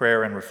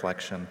 prayer, and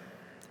reflection.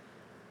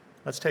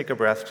 Let's take a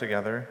breath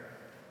together,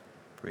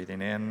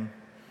 breathing in,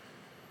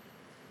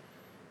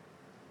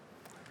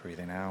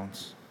 breathing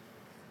out.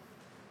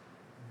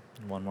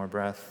 And one more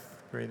breath,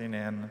 breathing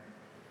in,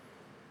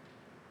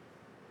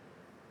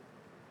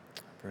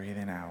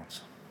 breathing out.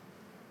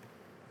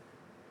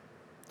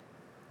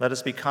 Let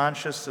us be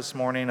conscious this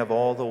morning of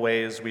all the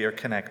ways we are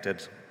connected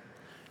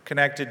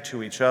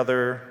to each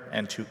other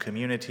and to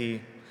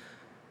community,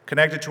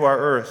 connected to our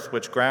earth,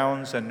 which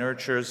grounds and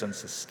nurtures and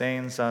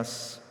sustains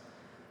us,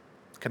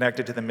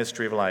 connected to the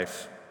mystery of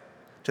life,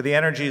 to the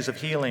energies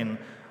of healing,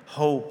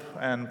 hope,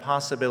 and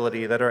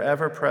possibility that are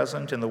ever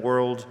present in the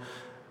world,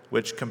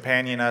 which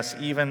companion us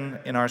even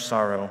in our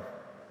sorrow,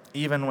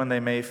 even when they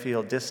may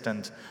feel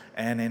distant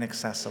and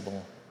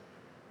inaccessible.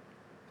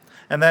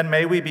 And then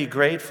may we be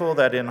grateful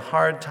that in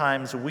hard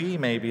times we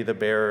may be the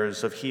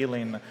bearers of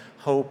healing,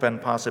 hope, and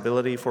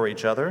possibility for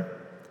each other,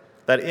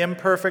 that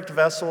imperfect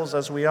vessels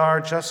as we are,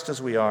 just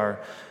as we are,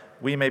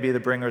 we may be the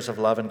bringers of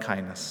love and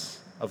kindness,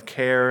 of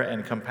care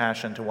and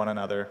compassion to one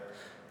another,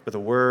 with a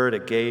word, a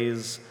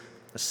gaze,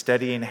 a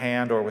steadying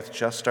hand, or with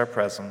just our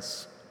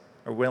presence,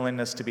 our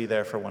willingness to be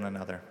there for one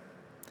another.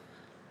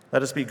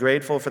 Let us be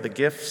grateful for the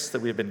gifts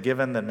that we have been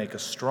given that make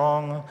us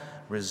strong,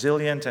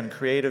 resilient, and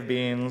creative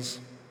beings,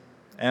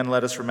 and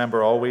let us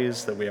remember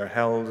always that we are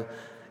held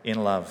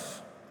in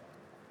love.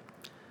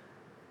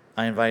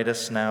 I invite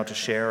us now to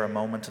share a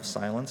moment of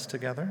silence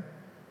together.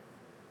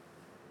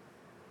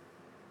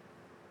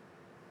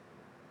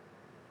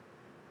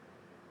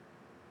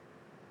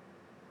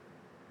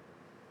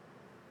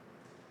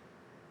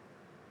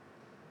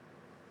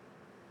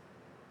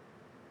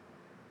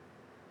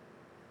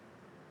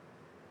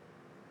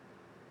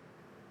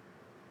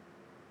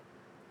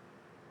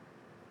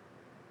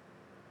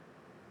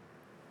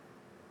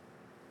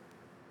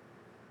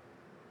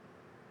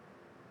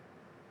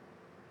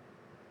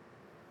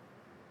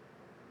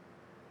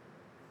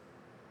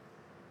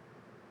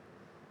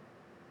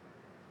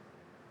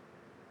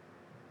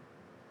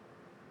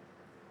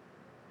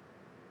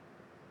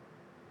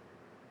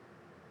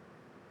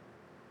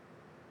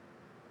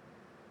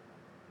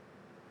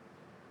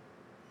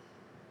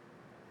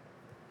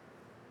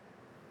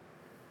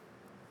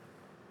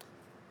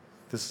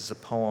 This is a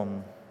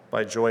poem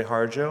by Joy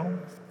Harjo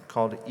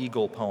called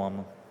Eagle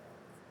Poem.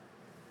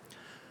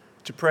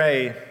 To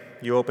pray,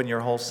 you open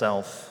your whole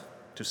self,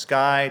 to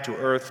sky, to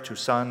earth, to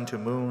sun, to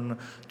moon,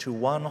 to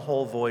one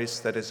whole voice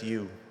that is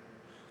you.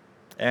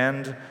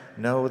 And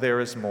know there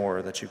is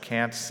more that you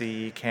can't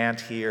see, can't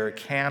hear,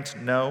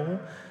 can't know,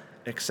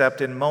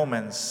 except in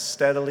moments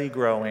steadily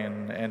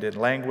growing and in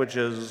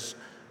languages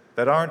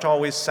that aren't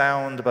always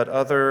sound but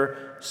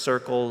other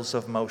circles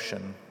of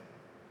motion.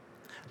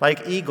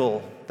 Like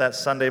eagle that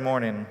Sunday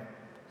morning,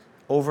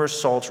 over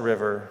Salt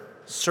River,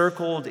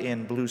 circled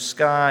in blue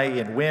sky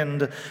and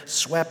wind,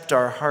 swept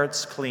our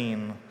hearts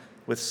clean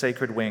with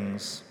sacred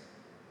wings.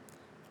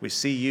 We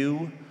see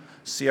you,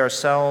 see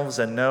ourselves,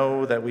 and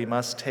know that we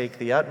must take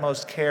the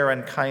utmost care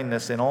and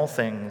kindness in all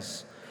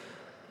things.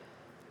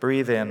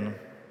 Breathe in,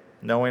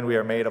 knowing we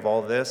are made of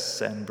all this,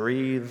 and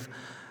breathe,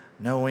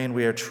 knowing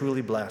we are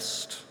truly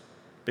blessed,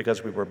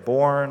 because we were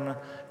born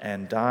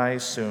and die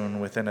soon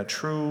within a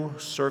true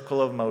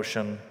circle of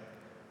motion,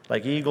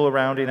 like eagle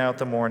rounding out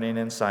the morning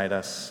inside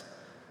us.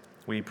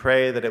 We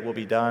pray that it will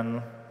be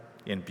done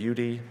in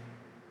beauty,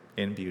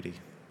 in beauty.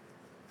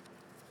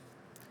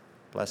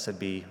 Blessed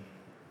be,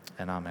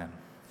 and amen.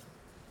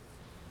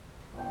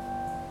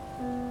 May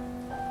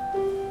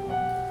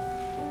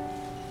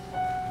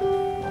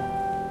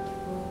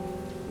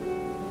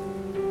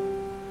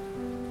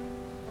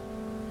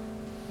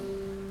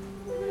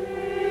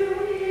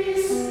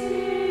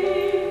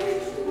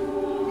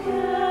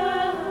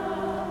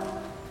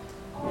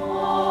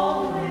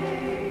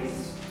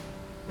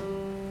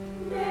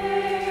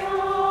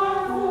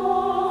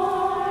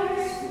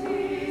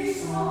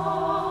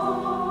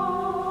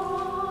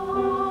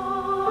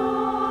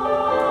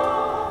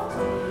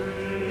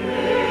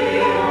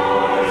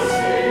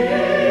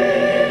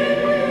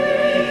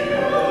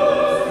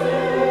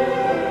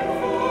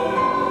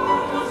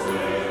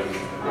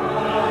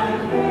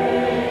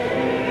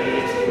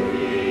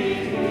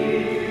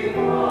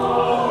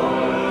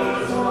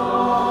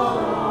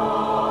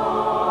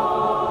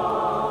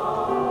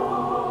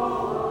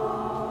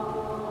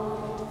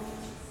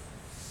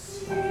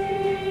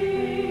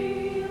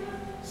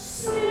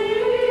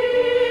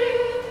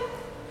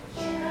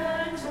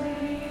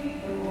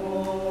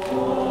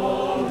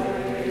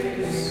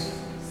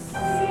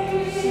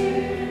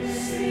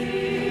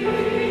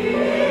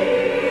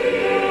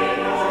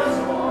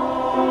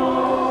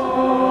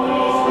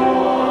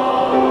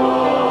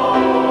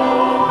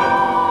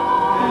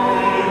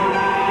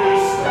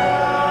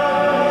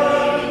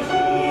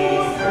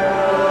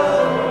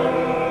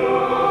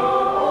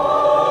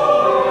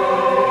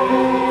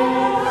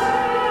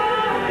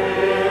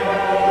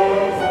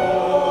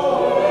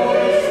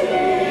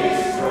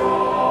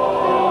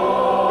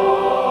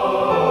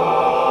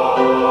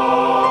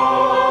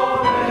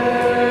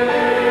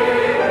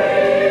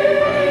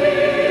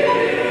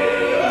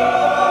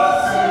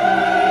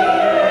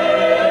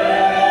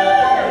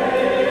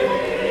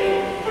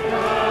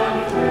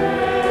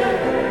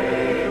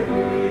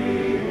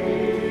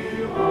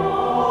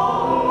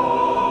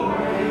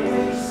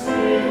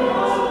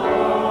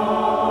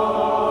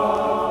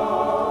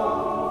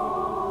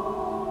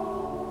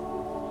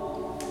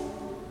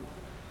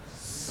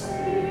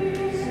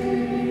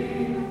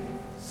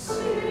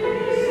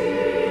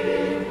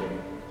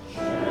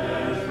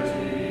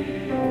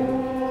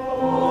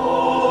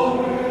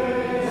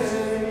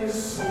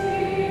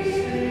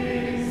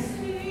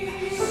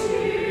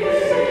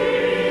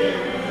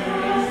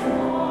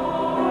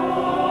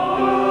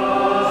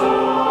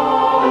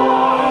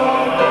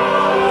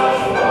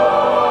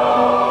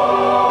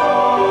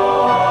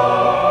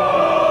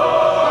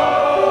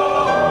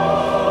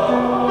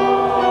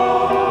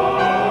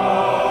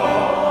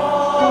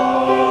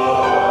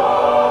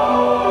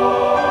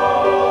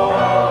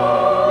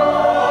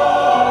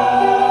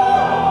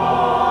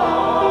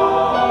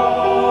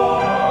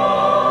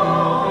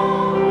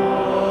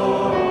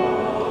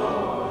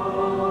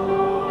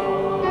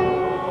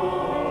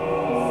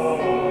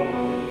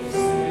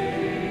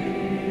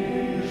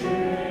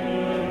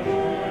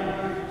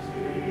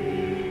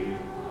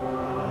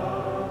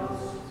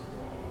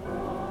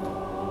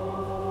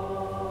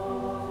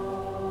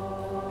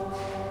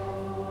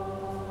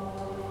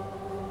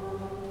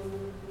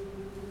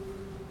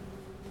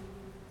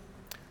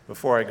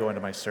Before I go into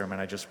my sermon,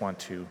 I just want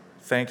to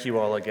thank you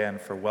all again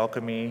for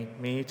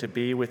welcoming me to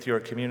be with your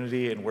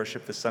community and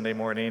worship this Sunday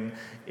morning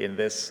in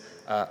this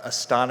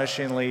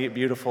astonishingly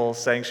beautiful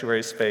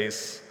sanctuary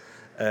space.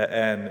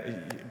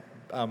 And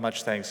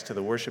much thanks to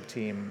the worship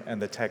team and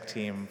the tech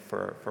team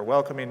for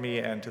welcoming me,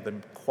 and to the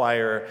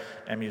choir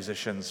and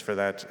musicians for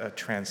that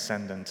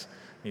transcendent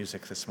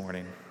music this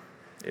morning.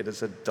 It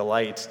is a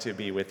delight to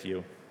be with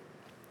you.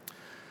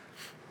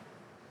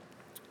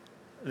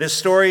 This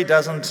story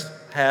doesn't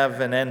have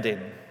an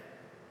ending,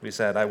 we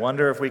said. I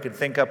wonder if we could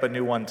think up a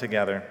new one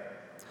together.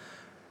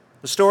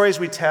 The stories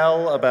we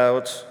tell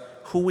about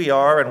who we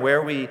are and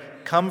where we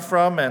come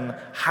from and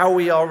how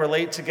we all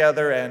relate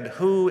together and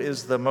who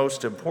is the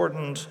most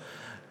important,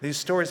 these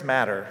stories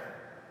matter.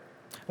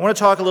 I want to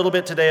talk a little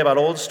bit today about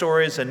old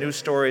stories and new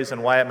stories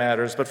and why it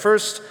matters. But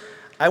first,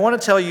 I want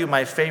to tell you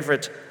my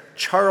favorite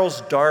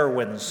Charles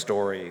Darwin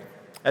story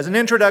as an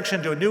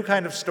introduction to a new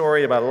kind of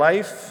story about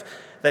life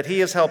that he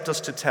has helped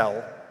us to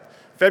tell.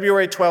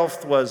 February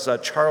 12th was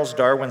Charles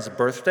Darwin's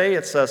birthday.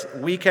 It's a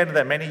weekend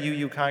that many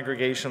UU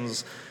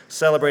congregations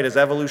celebrate as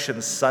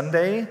Evolution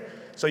Sunday.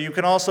 So you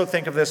can also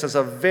think of this as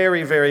a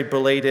very, very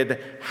belated,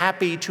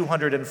 happy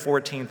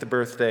 214th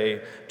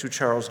birthday to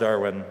Charles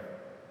Darwin.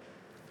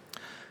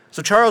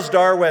 So Charles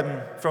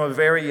Darwin, from a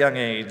very young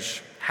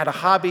age, had a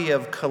hobby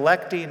of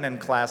collecting and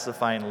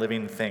classifying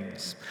living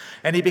things.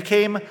 And he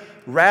became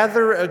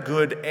rather a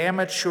good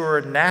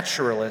amateur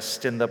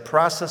naturalist in the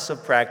process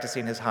of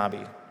practicing his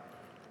hobby.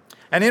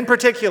 And in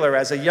particular,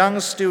 as a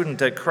young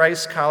student at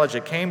Christ College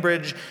at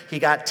Cambridge, he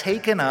got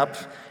taken up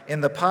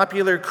in the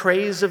popular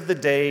craze of the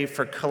day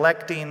for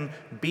collecting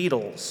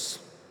beetles.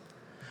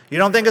 You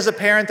don't think as a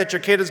parent that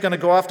your kid is going to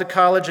go off to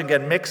college and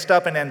get mixed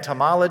up in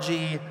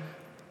entomology,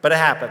 but it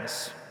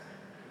happens.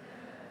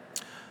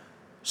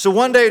 So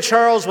one day,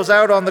 Charles was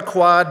out on the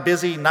quad,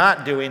 busy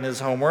not doing his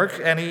homework,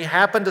 and he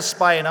happened to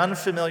spy an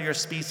unfamiliar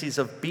species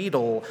of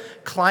beetle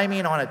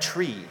climbing on a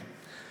tree.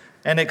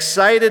 And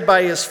excited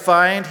by his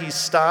find, he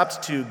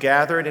stopped to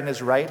gather it in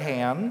his right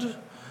hand,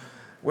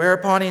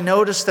 whereupon he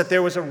noticed that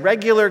there was a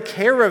regular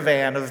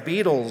caravan of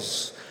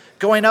beetles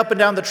going up and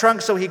down the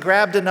trunk, so he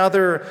grabbed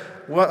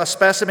a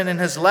specimen in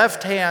his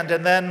left hand,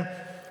 and then,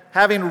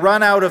 having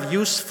run out of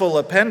useful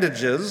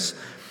appendages,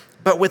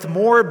 but with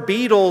more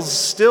beetles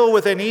still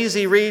within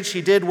easy reach,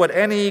 he did what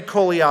any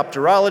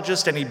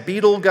coleopterologist, any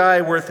beetle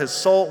guy worth his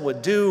salt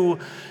would do.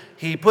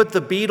 He put the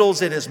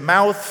beetles in his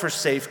mouth for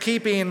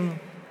safekeeping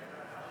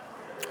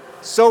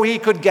so he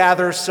could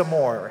gather some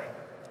more.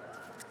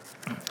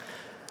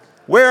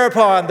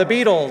 Whereupon the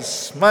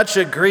beetles, much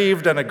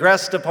aggrieved and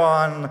aggressed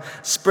upon,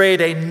 sprayed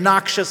a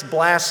noxious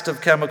blast of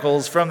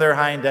chemicals from their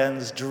hind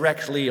ends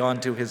directly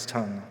onto his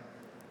tongue.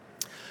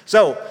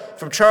 So,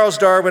 from Charles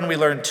Darwin, we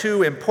learn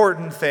two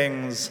important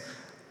things.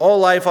 All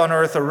life on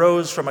Earth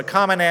arose from a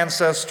common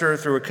ancestor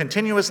through a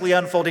continuously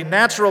unfolding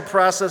natural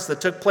process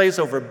that took place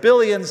over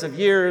billions of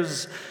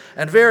years.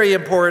 And very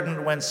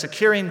important, when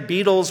securing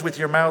beetles with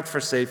your mouth for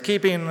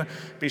safekeeping,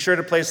 be sure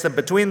to place them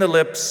between the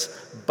lips,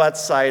 butt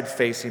side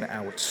facing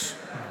out.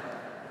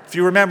 If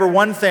you remember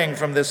one thing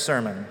from this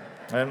sermon,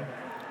 right?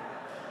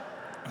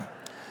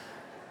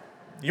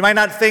 You might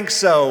not think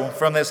so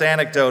from this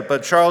anecdote,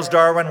 but Charles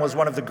Darwin was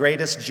one of the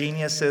greatest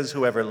geniuses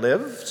who ever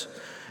lived,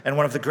 and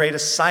one of the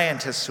greatest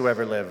scientists who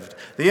ever lived.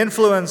 The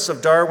influence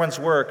of Darwin's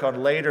work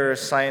on later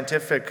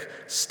scientific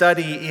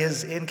study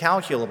is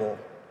incalculable.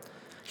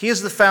 He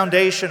is the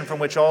foundation from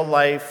which all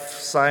life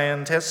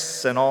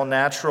scientists and all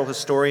natural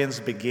historians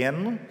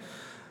begin.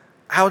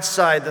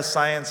 Outside the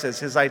sciences,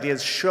 his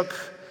ideas shook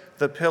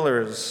the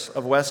pillars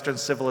of Western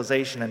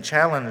civilization and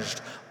challenged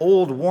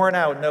old,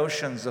 worn-out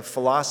notions of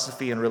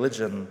philosophy and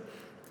religion.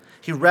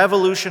 He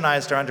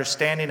revolutionized our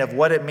understanding of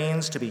what it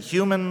means to be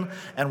human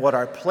and what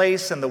our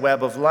place in the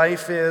web of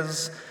life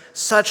is,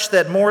 such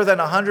that more than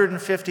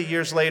 150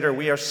 years later,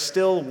 we are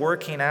still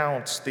working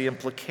out the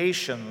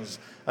implications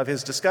of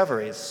his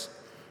discoveries.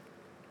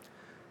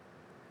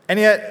 And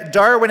yet,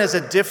 Darwin is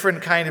a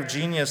different kind of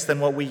genius than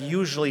what we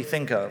usually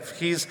think of.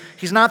 He's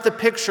not the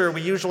picture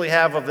we usually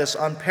have of this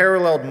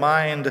unparalleled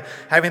mind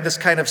having this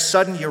kind of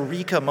sudden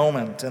eureka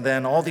moment, and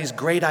then all these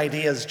great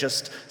ideas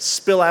just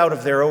spill out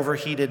of their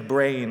overheated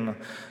brain.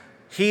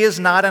 He is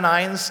not an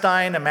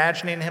Einstein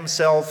imagining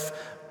himself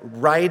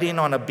riding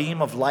on a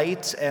beam of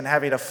light and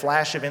having a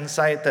flash of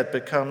insight that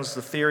becomes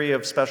the theory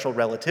of special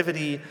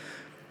relativity.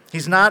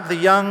 He's not the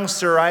young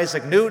Sir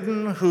Isaac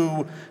Newton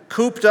who,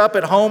 cooped up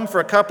at home for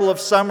a couple of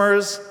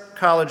summers,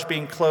 college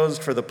being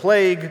closed for the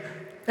plague,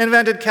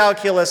 invented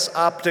calculus,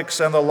 optics,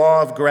 and the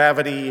law of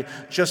gravity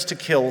just to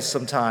kill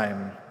some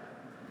time.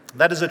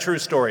 That is a true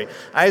story.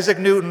 Isaac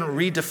Newton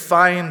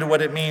redefined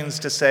what it means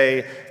to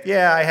say,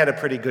 yeah, I had a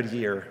pretty good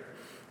year.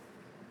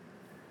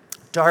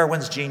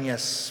 Darwin's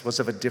genius was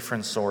of a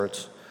different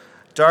sort.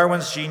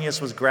 Darwin's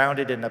genius was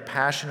grounded in a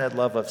passionate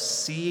love of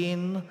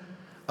seeing,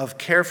 of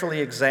carefully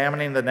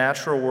examining the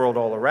natural world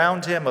all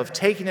around him, of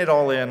taking it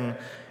all in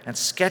and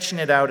sketching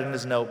it out in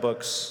his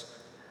notebooks,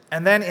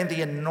 and then in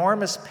the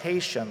enormous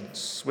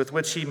patience with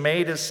which he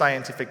made his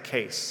scientific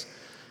case,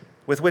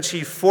 with which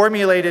he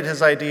formulated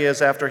his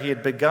ideas after he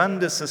had begun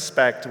to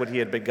suspect what he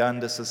had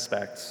begun to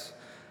suspect.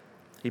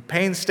 He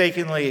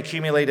painstakingly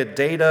accumulated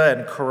data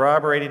and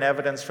corroborating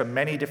evidence from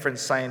many different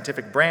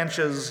scientific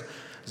branches: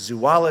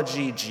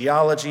 zoology,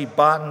 geology,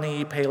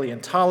 botany,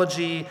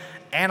 paleontology,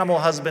 animal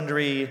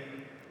husbandry,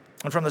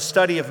 and from the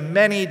study of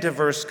many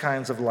diverse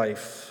kinds of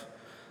life,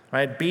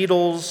 right?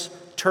 Beetles,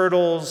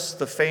 turtles,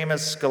 the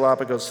famous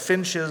Galapagos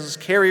finches,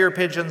 carrier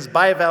pigeons,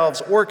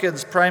 bivalves,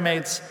 orchids,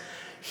 primates.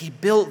 He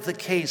built the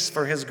case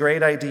for his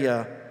great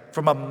idea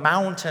from a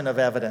mountain of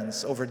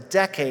evidence over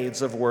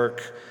decades of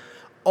work,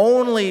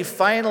 only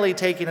finally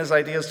taking his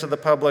ideas to the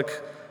public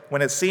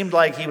when it seemed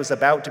like he was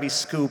about to be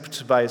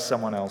scooped by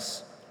someone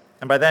else.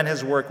 And by then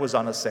his work was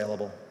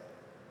unassailable.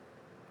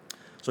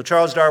 So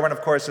Charles Darwin,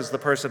 of course, is the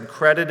person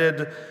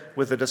credited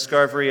with the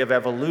discovery of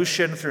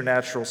evolution through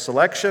natural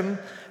selection.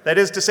 That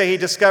is to say, he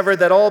discovered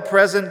that all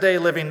present-day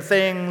living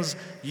things,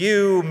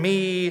 you,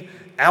 me,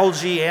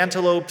 algae,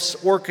 antelopes,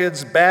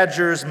 orchids,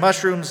 badgers,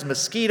 mushrooms,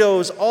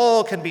 mosquitoes,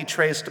 all can be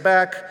traced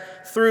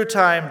back through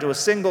time to a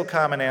single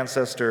common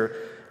ancestor,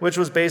 which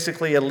was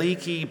basically a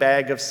leaky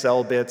bag of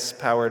cell bits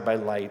powered by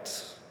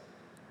light.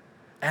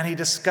 And he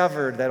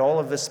discovered that all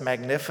of this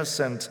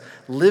magnificent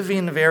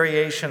living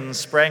variation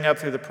sprang up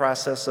through the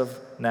process of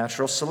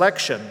natural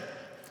selection,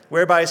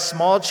 whereby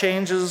small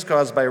changes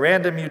caused by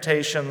random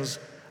mutations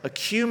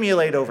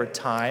accumulate over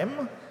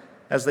time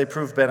as they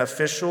prove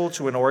beneficial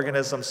to an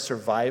organism's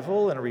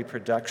survival and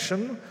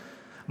reproduction.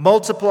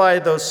 Multiply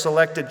those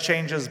selected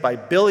changes by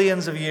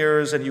billions of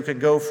years, and you can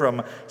go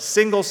from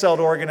single-celled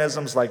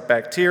organisms like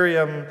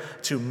bacterium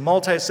to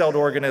multi-celled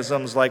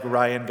organisms like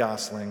Ryan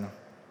Gosling.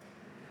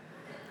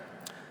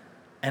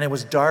 And it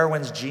was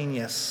Darwin's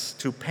genius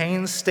to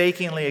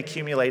painstakingly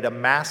accumulate a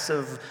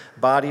massive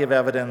body of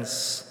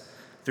evidence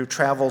through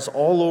travels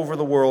all over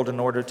the world in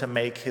order to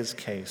make his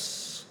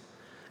case.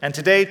 And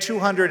today,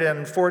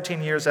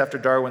 214 years after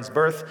Darwin's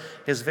birth,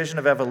 his vision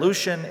of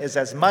evolution is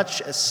as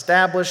much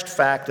established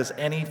fact as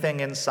anything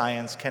in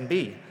science can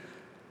be.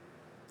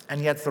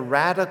 And yet the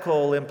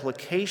radical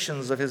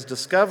implications of his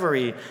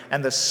discovery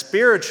and the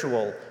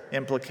spiritual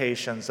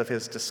implications of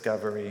his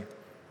discovery,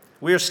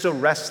 we are still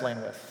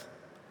wrestling with.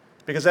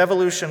 Because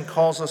evolution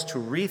calls us to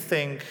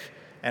rethink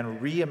and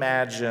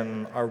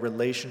reimagine our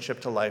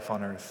relationship to life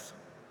on Earth.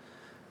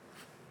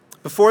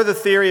 Before the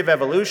theory of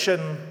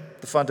evolution,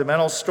 the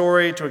fundamental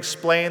story to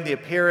explain the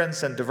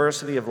appearance and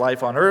diversity of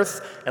life on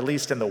Earth, at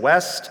least in the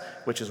West,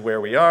 which is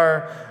where we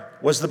are,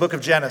 was the book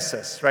of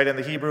Genesis, right, in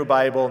the Hebrew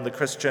Bible and the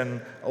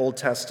Christian Old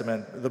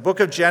Testament. The book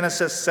of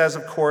Genesis says,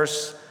 of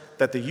course,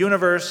 that the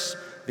universe,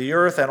 the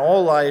earth, and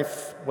all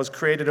life was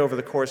created over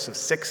the course of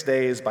 6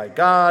 days by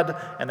God,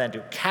 and then to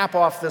cap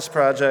off this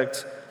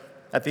project,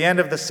 at the end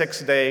of the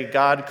sixth day,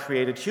 God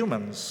created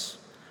humans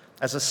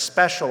as a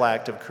special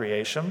act of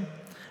creation,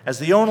 as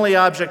the only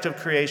object of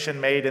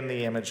creation made in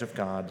the image of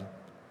God.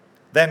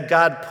 Then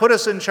God put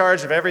us in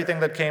charge of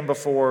everything that came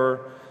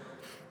before,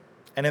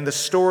 and in the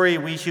story,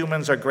 we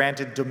humans are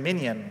granted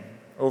dominion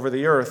over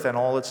the earth and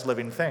all its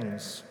living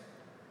things.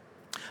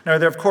 Now,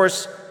 there are, of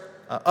course,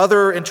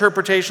 other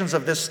interpretations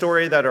of this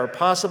story that are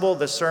possible.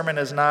 This sermon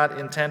is not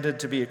intended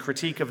to be a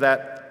critique of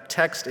that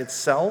text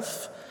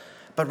itself,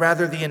 but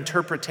rather the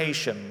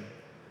interpretation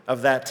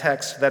of that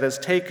text that has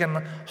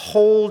taken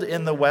hold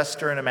in the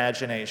Western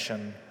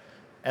imagination.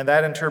 And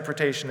that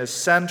interpretation is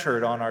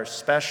centered on our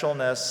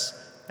specialness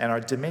and our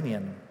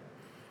dominion.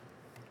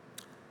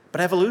 But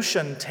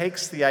evolution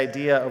takes the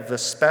idea of the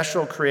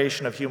special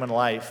creation of human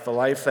life, the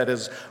life that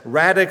is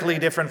radically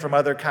different from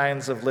other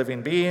kinds of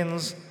living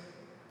beings,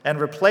 and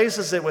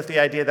replaces it with the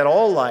idea that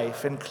all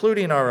life,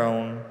 including our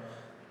own,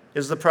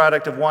 is the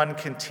product of one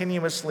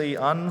continuously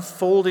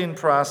unfolding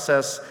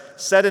process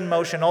set in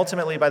motion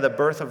ultimately by the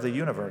birth of the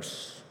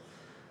universe.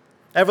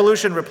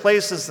 Evolution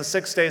replaces the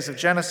 6 days of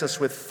Genesis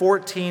with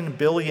 14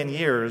 billion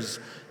years,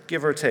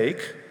 give or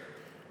take.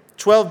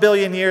 12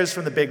 billion years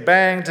from the Big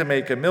Bang to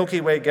make a Milky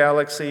Way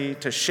galaxy,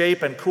 to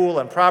shape and cool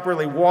and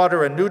properly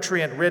water a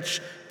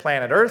nutrient-rich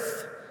planet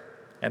Earth,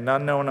 an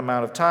unknown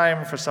amount of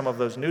time for some of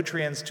those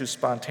nutrients to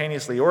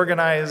spontaneously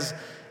organize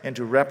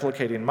into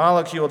replicating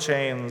molecule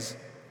chains,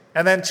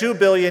 and then 2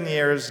 billion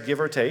years, give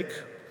or take,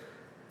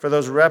 for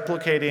those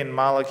replicating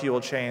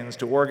molecule chains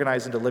to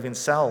organize into living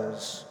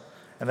cells,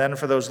 and then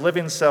for those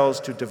living cells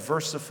to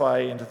diversify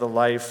into the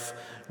life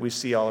we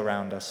see all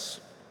around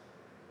us.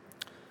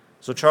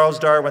 So Charles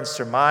Darwin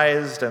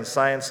surmised, and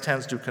science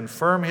tends to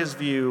confirm his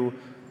view,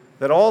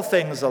 that all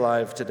things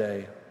alive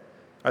today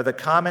are the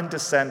common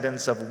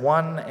descendants of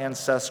one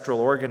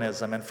ancestral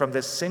organism, and from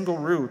this single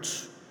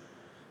root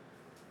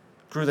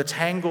grew the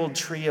tangled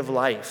tree of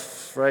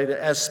life, right?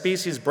 As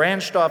species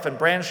branched off and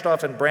branched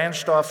off and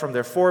branched off from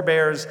their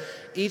forebears,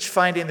 each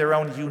finding their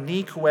own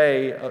unique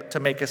way to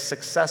make a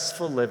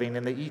successful living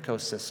in the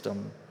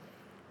ecosystem.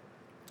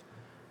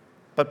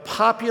 But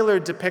popular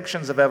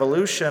depictions of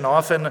evolution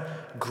often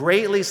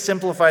greatly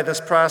simplify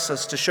this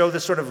process to show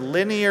this sort of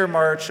linear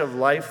march of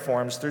life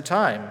forms through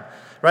time.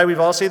 Right, we've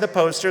all seen the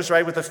posters,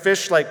 right, with the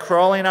fish like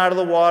crawling out of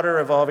the water,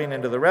 evolving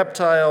into the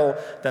reptile,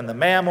 then the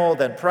mammal,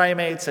 then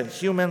primates and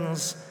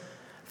humans.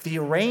 The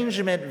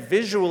arrangement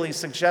visually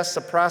suggests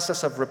a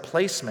process of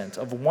replacement,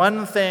 of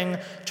one thing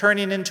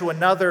turning into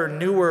another,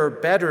 newer,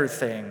 better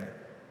thing.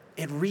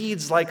 It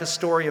reads like a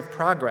story of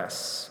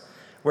progress,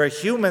 where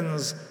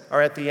humans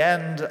are at the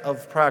end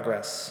of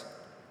progress.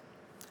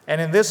 And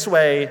in this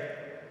way,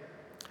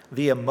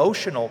 the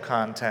emotional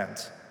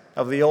content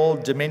of the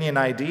old Dominion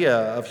idea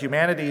of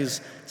humanity's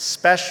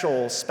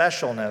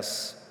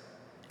specialness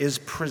is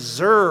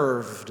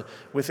preserved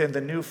within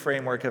the new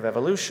framework of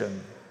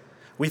evolution.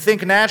 We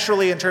think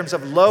naturally in terms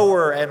of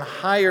lower and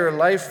higher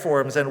life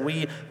forms, and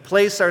we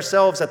place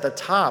ourselves at the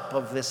top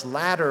of this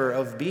ladder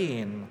of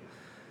being.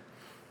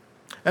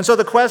 And so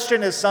the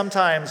question is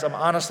sometimes, I'm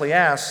honestly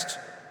asked,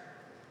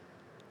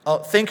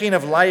 thinking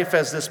of life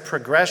as this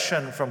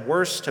progression from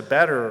worse to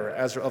better,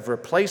 as of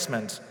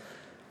replacement,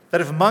 that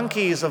if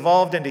monkeys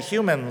evolved into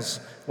humans,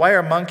 why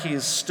are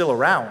monkeys still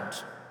around?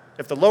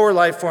 If the lower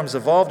life forms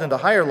evolved into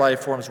higher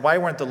life forms, why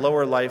weren't the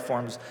lower life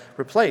forms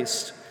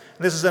replaced?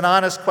 This is an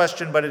honest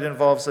question, but it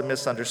involves a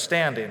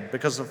misunderstanding,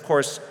 because, of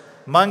course,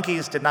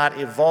 monkeys did not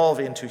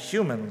evolve into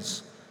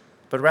humans,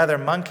 but rather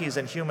monkeys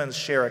and humans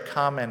share a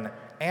common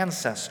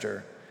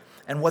ancestor.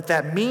 And what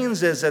that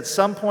means is at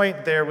some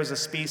point there was a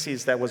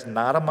species that was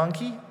not a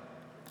monkey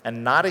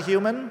and not a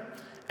human,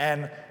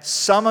 and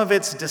some of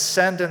its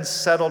descendants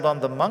settled on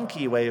the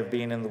monkey way of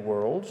being in the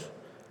world,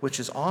 which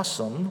is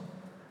awesome,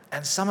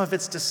 and some of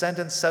its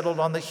descendants settled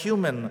on the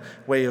human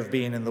way of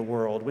being in the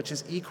world, which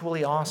is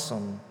equally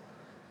awesome.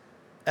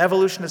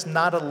 Evolution is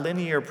not a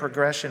linear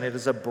progression. It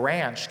is a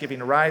branch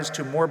giving rise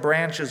to more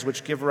branches,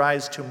 which give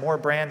rise to more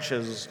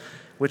branches,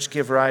 which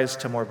give rise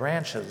to more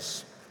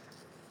branches.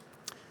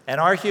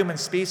 And our human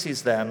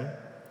species, then,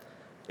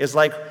 is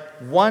like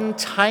one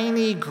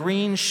tiny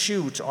green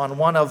shoot on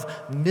one of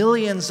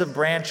millions of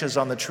branches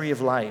on the tree of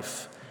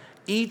life,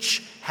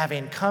 each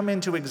having come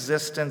into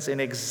existence in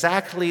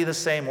exactly the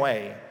same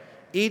way,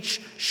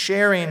 each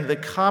sharing the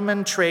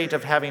common trait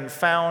of having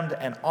found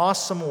an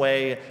awesome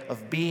way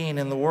of being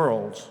in the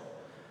world.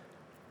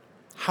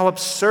 How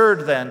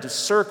absurd, then, to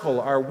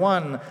circle our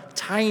one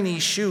tiny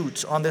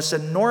shoot on this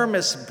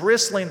enormous,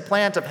 bristling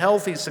plant of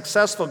healthy,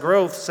 successful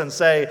growths and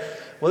say,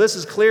 well, this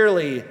is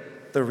clearly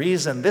the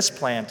reason this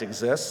plant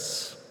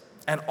exists,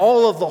 and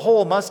all of the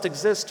whole must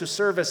exist to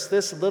service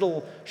this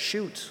little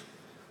shoot.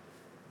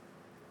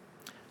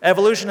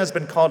 Evolution has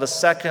been called a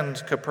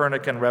second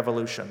Copernican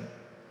revolution.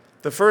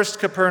 The first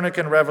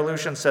Copernican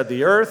revolution said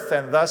the earth,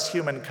 and thus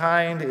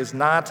humankind, is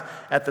not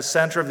at the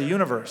center of the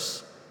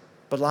universe,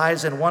 but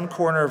lies in one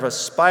corner of a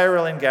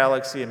spiraling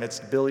galaxy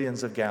amidst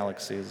billions of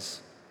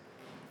galaxies.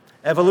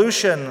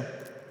 Evolution,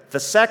 the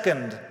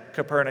second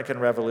Copernican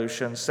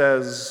revolution,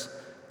 says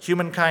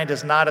humankind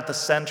is not at the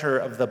center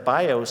of the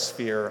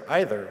biosphere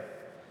either.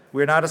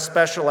 We're not a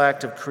special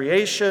act of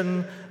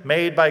creation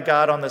made by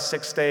God on the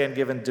sixth day and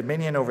given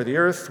dominion over the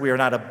earth. We are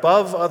not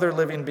above other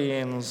living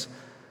beings.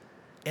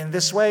 In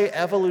this way,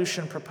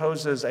 evolution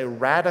proposes a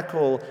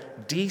radical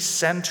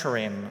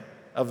decentering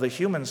of the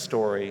human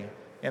story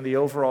in the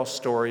overall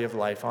story of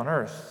life on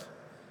earth.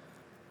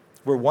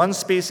 We're one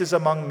species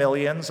among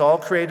millions, all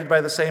created by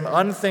the same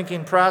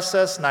unthinking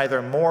process,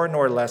 neither more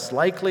nor less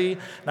likely,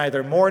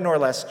 neither more nor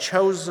less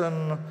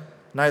chosen,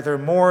 neither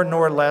more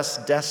nor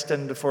less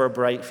destined for a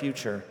bright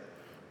future.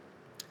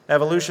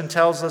 Evolution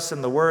tells us,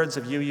 in the words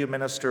of UU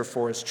Minister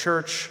for his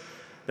church,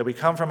 that we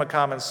come from a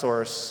common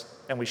source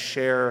and we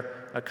share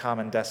a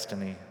common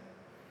destiny.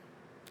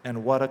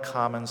 And what a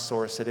common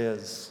source it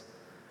is.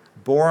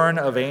 born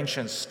of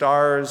ancient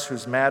stars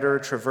whose matter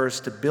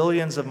traversed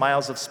billions of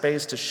miles of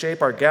space to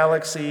shape our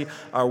galaxy,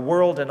 our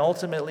world, and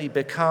ultimately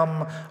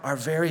become our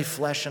very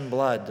flesh and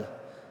blood.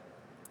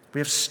 We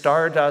have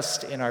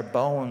stardust in our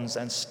bones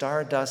and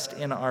stardust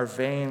in our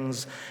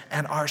veins,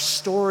 and our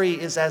story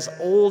is as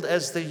old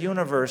as the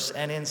universe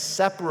and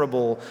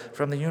inseparable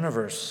from the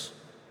universe.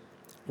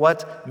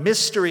 What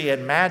mystery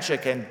and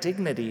magic and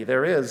dignity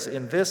there is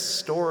in this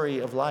story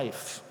of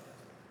life.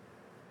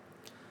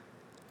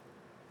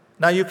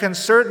 Now, you can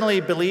certainly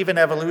believe in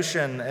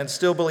evolution and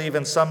still believe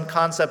in some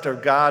concept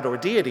of God or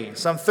deity.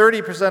 Some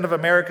 30% of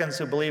Americans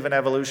who believe in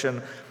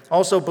evolution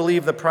also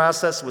believe the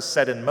process was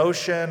set in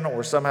motion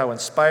or somehow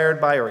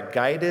inspired by or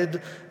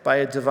guided by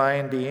a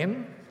divine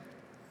being.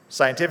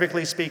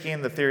 Scientifically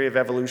speaking, the theory of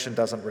evolution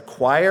doesn't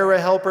require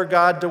a helper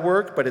God to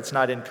work, but it's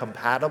not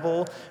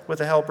incompatible with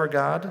a helper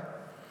God.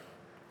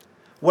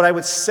 What I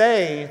would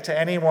say to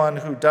anyone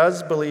who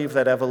does believe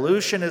that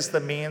evolution is the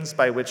means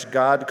by which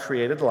God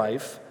created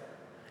life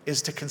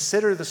is to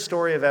consider the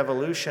story of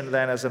evolution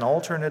then as an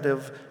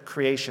alternative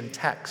creation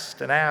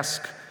text and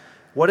ask,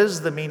 what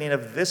is the meaning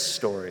of this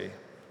story?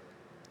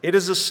 It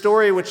is a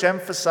story which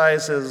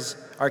emphasizes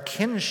our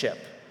kinship,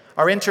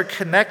 our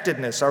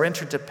interconnectedness, our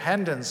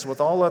interdependence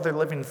with all other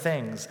living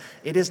things.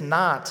 It is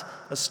not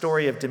a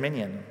story of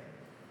dominion.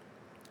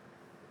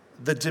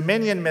 The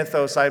dominion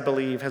mythos, I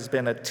believe, has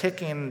been a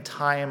ticking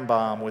time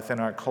bomb within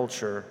our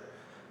culture.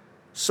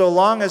 So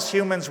long as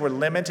humans were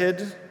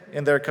limited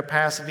in their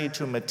capacity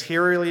to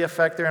materially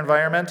affect their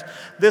environment,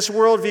 this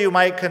worldview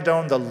might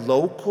condone the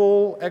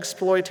local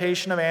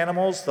exploitation of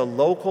animals, the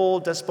local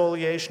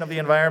despoliation of the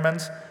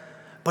environment,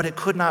 but it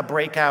could not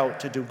break out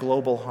to do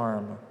global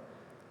harm.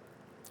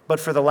 But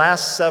for the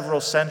last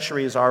several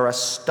centuries, our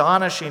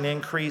astonishing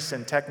increase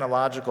in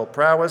technological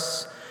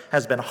prowess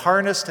has been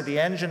harnessed to the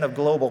engine of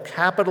global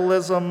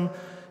capitalism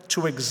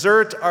to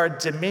exert our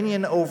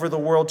dominion over the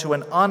world to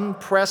an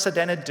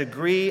unprecedented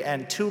degree,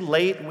 and too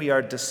late we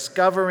are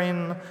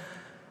discovering,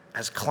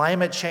 as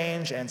climate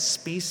change and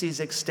species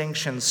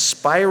extinction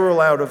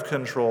spiral out of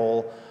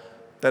control,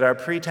 that our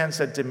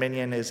pretense at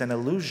dominion is an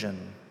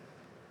illusion,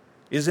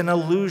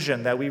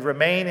 that we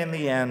remain in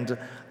the end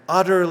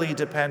utterly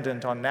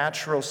dependent on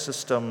natural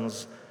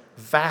systems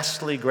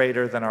vastly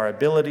greater than our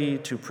ability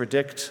to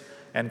predict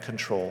and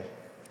control.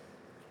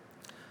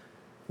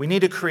 We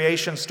need a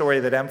creation story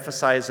that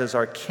emphasizes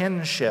our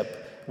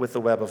kinship with the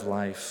web of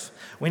life.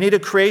 We need a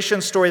creation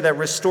story that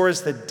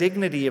restores the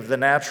dignity of the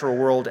natural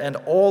world and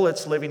all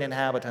its living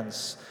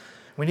inhabitants.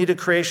 We need a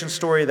creation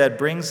story that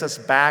brings us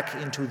back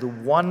into the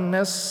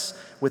oneness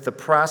with the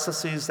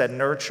processes that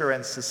nurture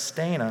and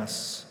sustain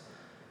us.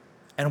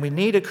 And we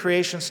need a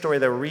creation story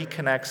that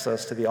reconnects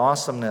us to the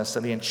awesomeness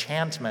and the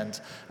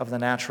enchantment of the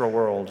natural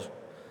world.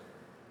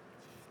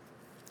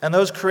 And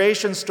those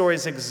creation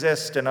stories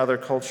exist in other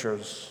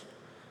cultures.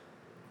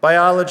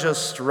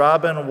 Biologist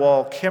Robin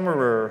Wall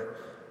Kimmerer,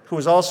 who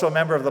is also a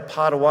member of the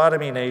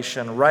Potawatomi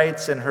Nation,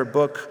 writes in her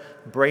book,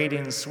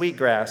 Braiding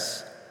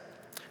Sweetgrass.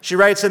 She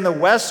writes, in the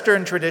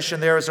Western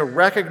tradition, there is a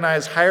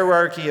recognized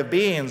hierarchy of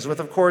beings, with,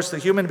 of course, the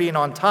human being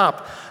on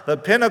top, the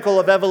pinnacle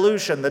of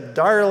evolution, the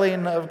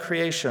darling of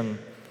creation.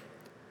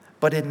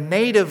 But in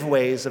native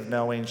ways of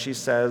knowing, she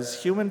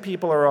says, human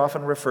people are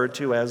often referred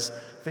to as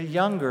the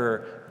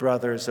younger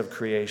brothers of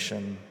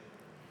creation.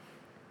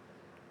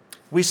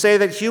 We say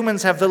that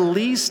humans have the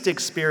least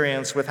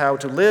experience with how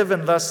to live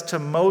and thus to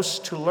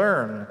most to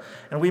learn,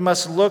 and we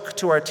must look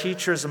to our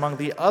teachers among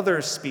the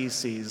other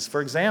species. For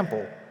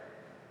example,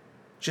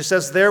 she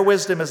says their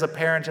wisdom is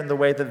apparent in the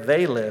way that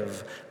they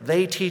live.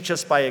 They teach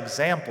us by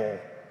example.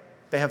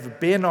 They have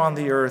been on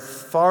the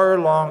earth far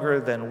longer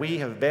than we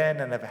have been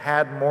and have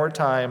had more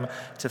time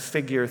to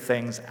figure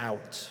things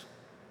out.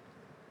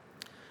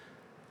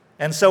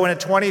 And so in a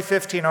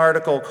 2015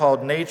 article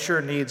called Nature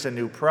Needs a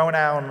New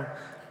Pronoun,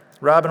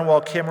 Robin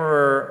Wall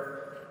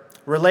Kimmerer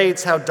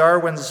relates how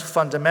Darwin's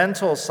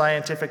fundamental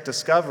scientific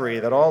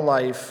discovery that all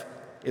life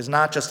is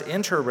not just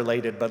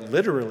interrelated but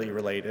literally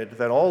related,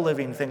 that all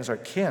living things are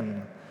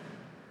kin.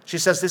 She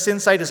says this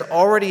insight is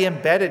already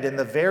embedded in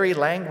the very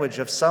language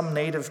of some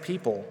native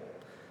people.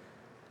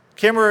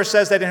 Kimmerer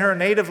says that in her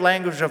native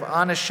language of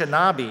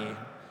Anishinaabe,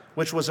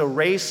 which was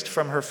erased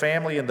from her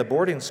family in the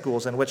boarding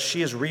schools and which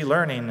she is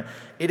relearning,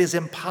 it is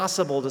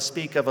impossible to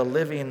speak of a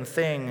living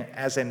thing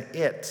as an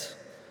it.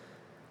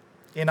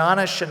 In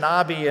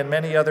Anishinaabe and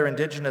many other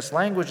indigenous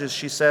languages,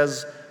 she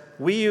says,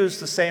 we use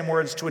the same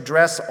words to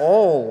address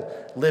all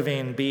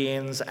living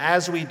beings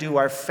as we do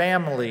our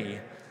family,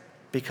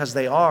 because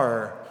they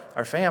are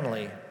our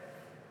family.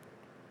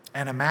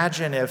 And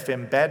imagine if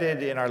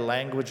embedded in our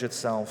language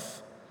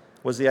itself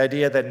was the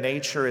idea that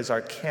nature is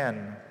our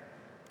kin,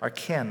 our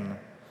kin.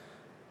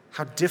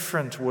 How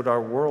different would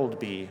our world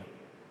be?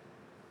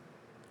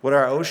 Would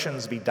our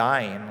oceans be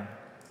dying?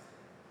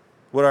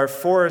 Would our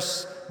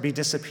forests be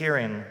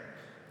disappearing?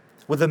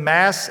 Would the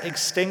mass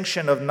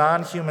extinction of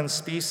non-human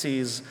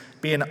species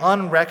be an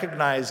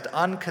unrecognized,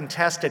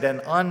 uncontested,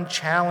 and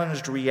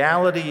unchallenged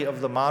reality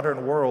of the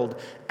modern world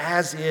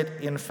as it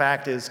in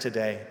fact is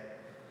today?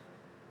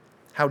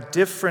 How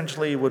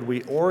differently would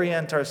we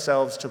orient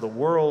ourselves to the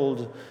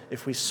world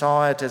if we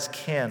saw it as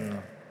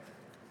kin,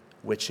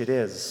 which it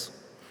is.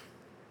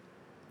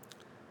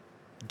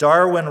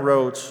 Darwin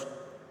wrote,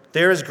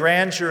 "There is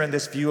grandeur in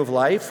this view of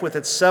life, with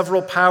its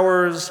several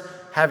powers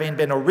having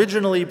been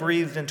originally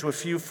breathed into a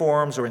few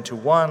forms or into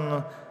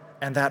one,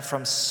 and that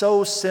from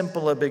so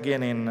simple a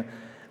beginning,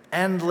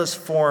 endless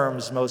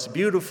forms, most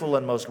beautiful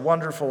and most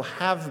wonderful,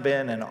 have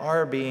been and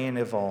are being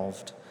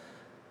evolved."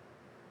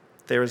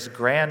 There is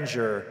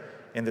grandeur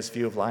in this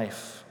view of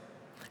life.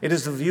 It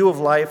is the view of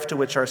life to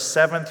which our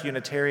seventh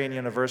Unitarian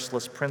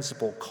Universalist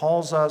principle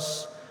calls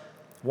us,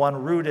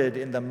 one rooted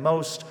in the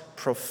most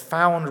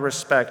profound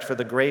respect for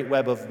the great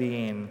web of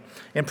being,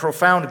 in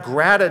profound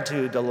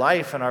gratitude to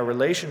life and our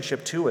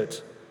relationship to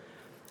it,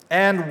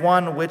 and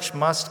one which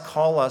must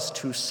call us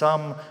to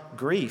some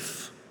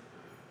grief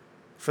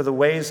for the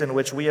ways in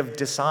which we have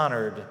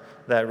dishonored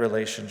that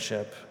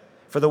relationship,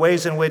 for the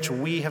ways in which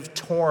we have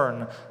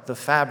torn the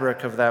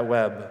fabric of that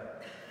web.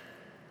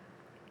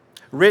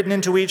 Written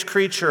into each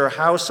creature,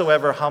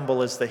 howsoever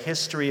humble, is the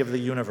history of the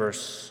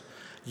universe.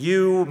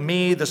 You,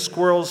 me, the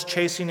squirrels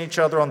chasing each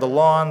other on the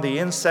lawn, the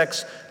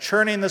insects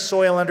churning the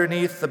soil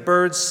underneath, the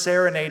birds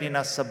serenading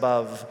us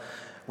above.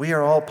 We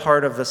are all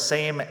part of the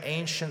same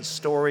ancient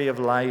story of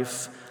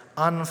life,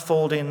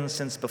 unfolding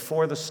since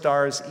before the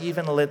stars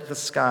even lit the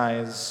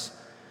skies.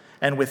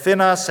 And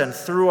within us and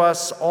through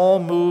us all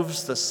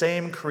moves the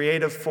same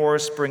creative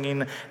force,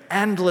 bringing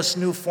endless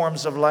new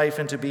forms of life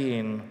into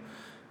being.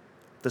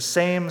 The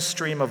same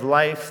stream of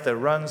life that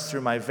runs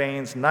through my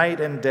veins night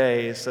and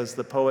day, says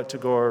the poet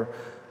Tagore,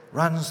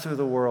 runs through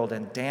the world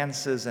and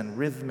dances in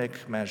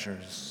rhythmic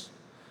measures.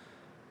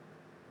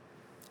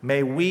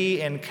 May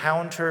we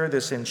encounter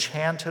this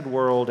enchanted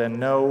world and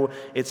know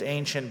its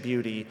ancient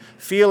beauty,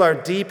 feel our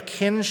deep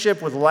kinship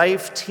with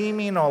life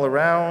teeming all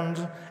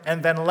around,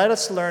 and then let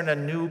us learn a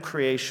new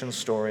creation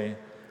story.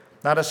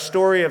 Not a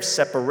story of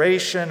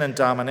separation and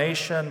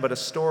domination, but a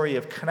story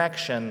of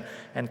connection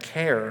and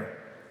care,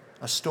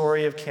 a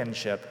story of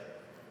kinship.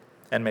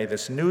 And may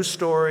this new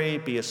story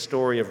be a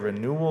story of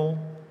renewal,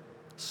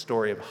 a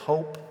story of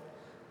hope,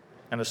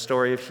 and a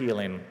story of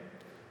healing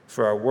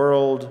for our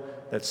world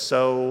that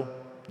so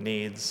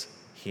needs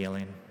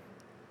healing.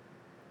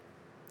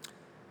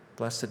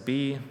 Blessed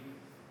be,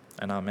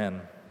 and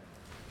amen.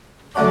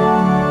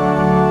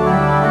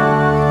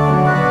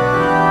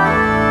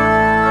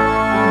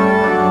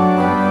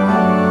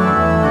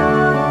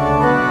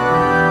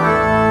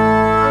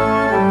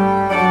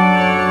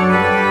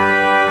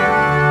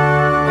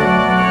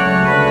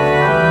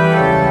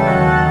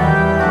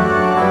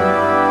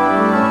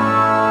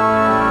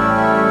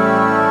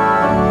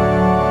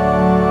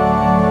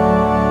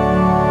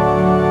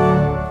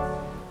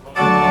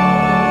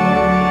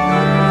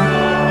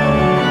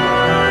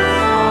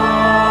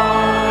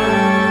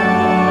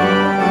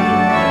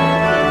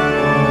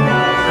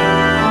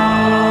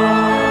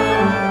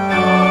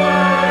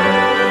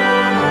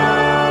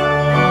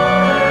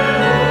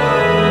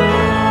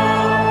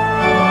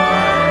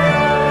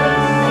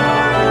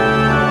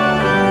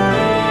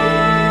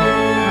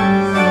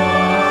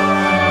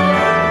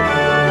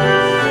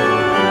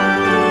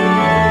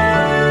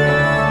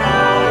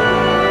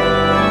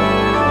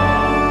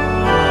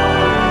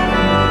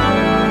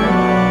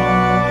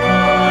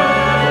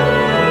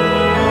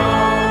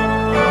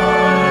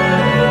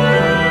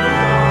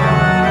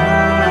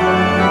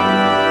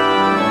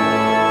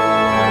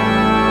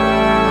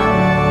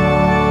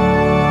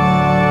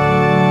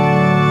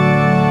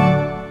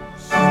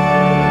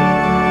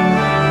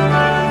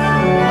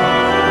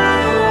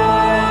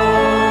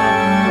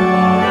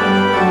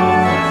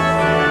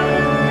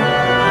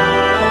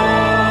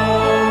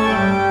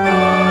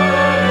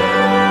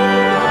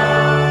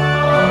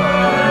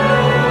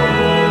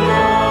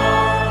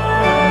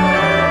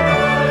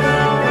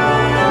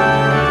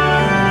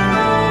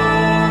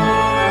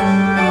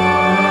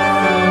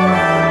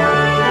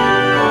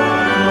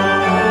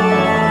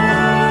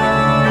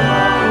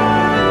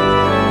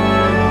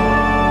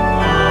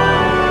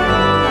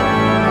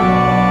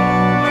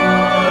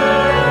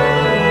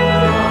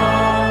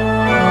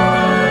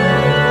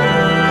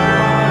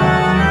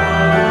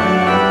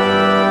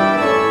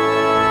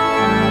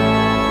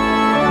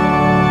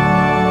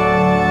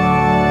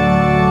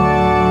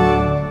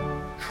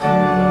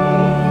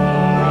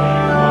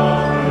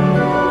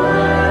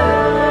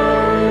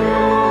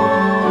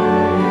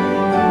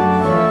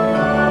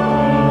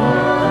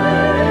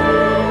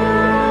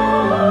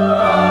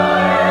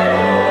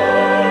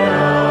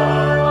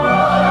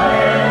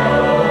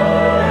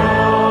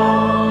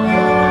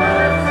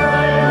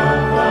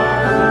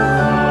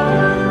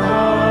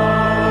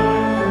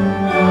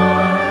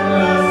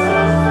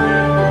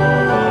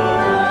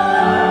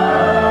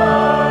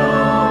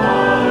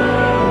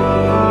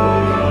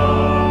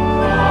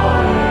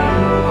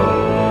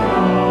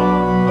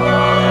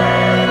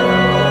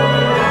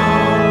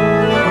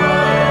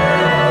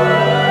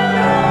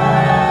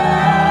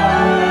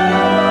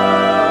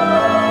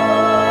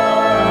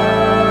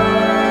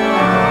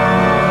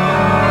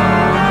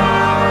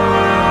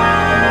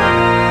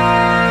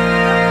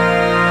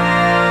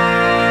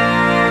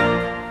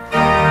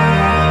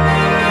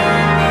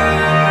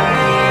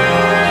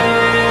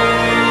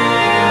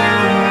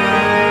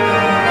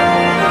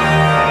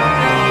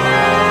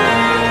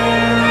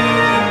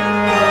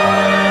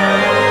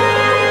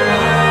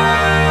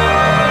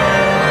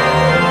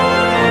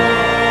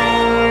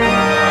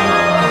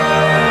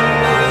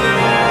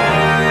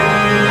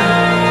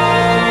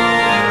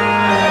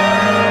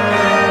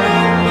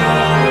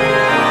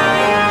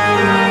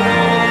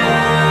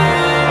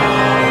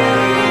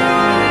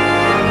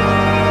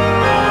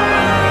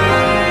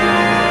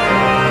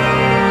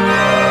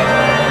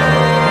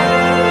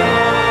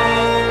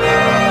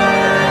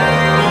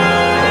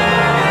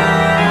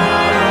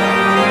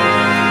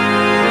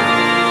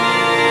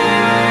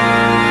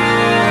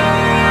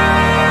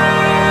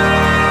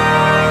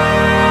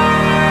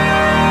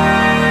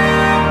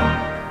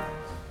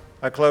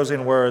 Our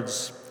closing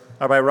words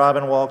are by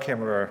Robin Wall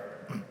Kimmerer.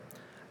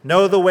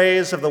 Know the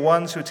ways of the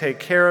ones who take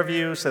care of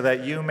you so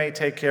that you may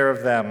take care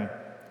of them.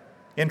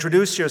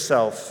 Introduce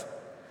yourself.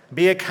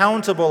 Be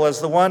accountable as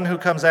the one who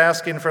comes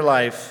asking for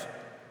life.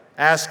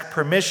 Ask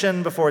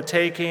permission before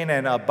taking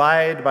and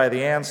abide by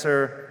the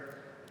answer.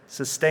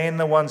 Sustain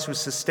the ones who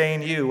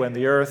sustain you, and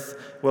the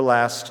earth will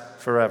last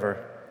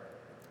forever.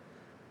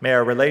 May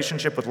our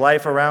relationship with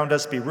life around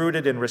us be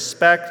rooted in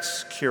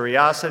respect,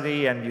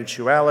 curiosity, and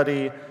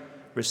mutuality,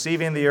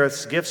 receiving the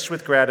earth's gifts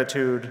with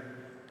gratitude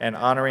and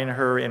honoring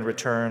her in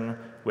return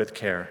with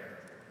care.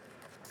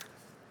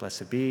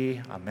 Blessed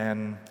be,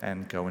 amen,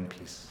 and go in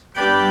peace.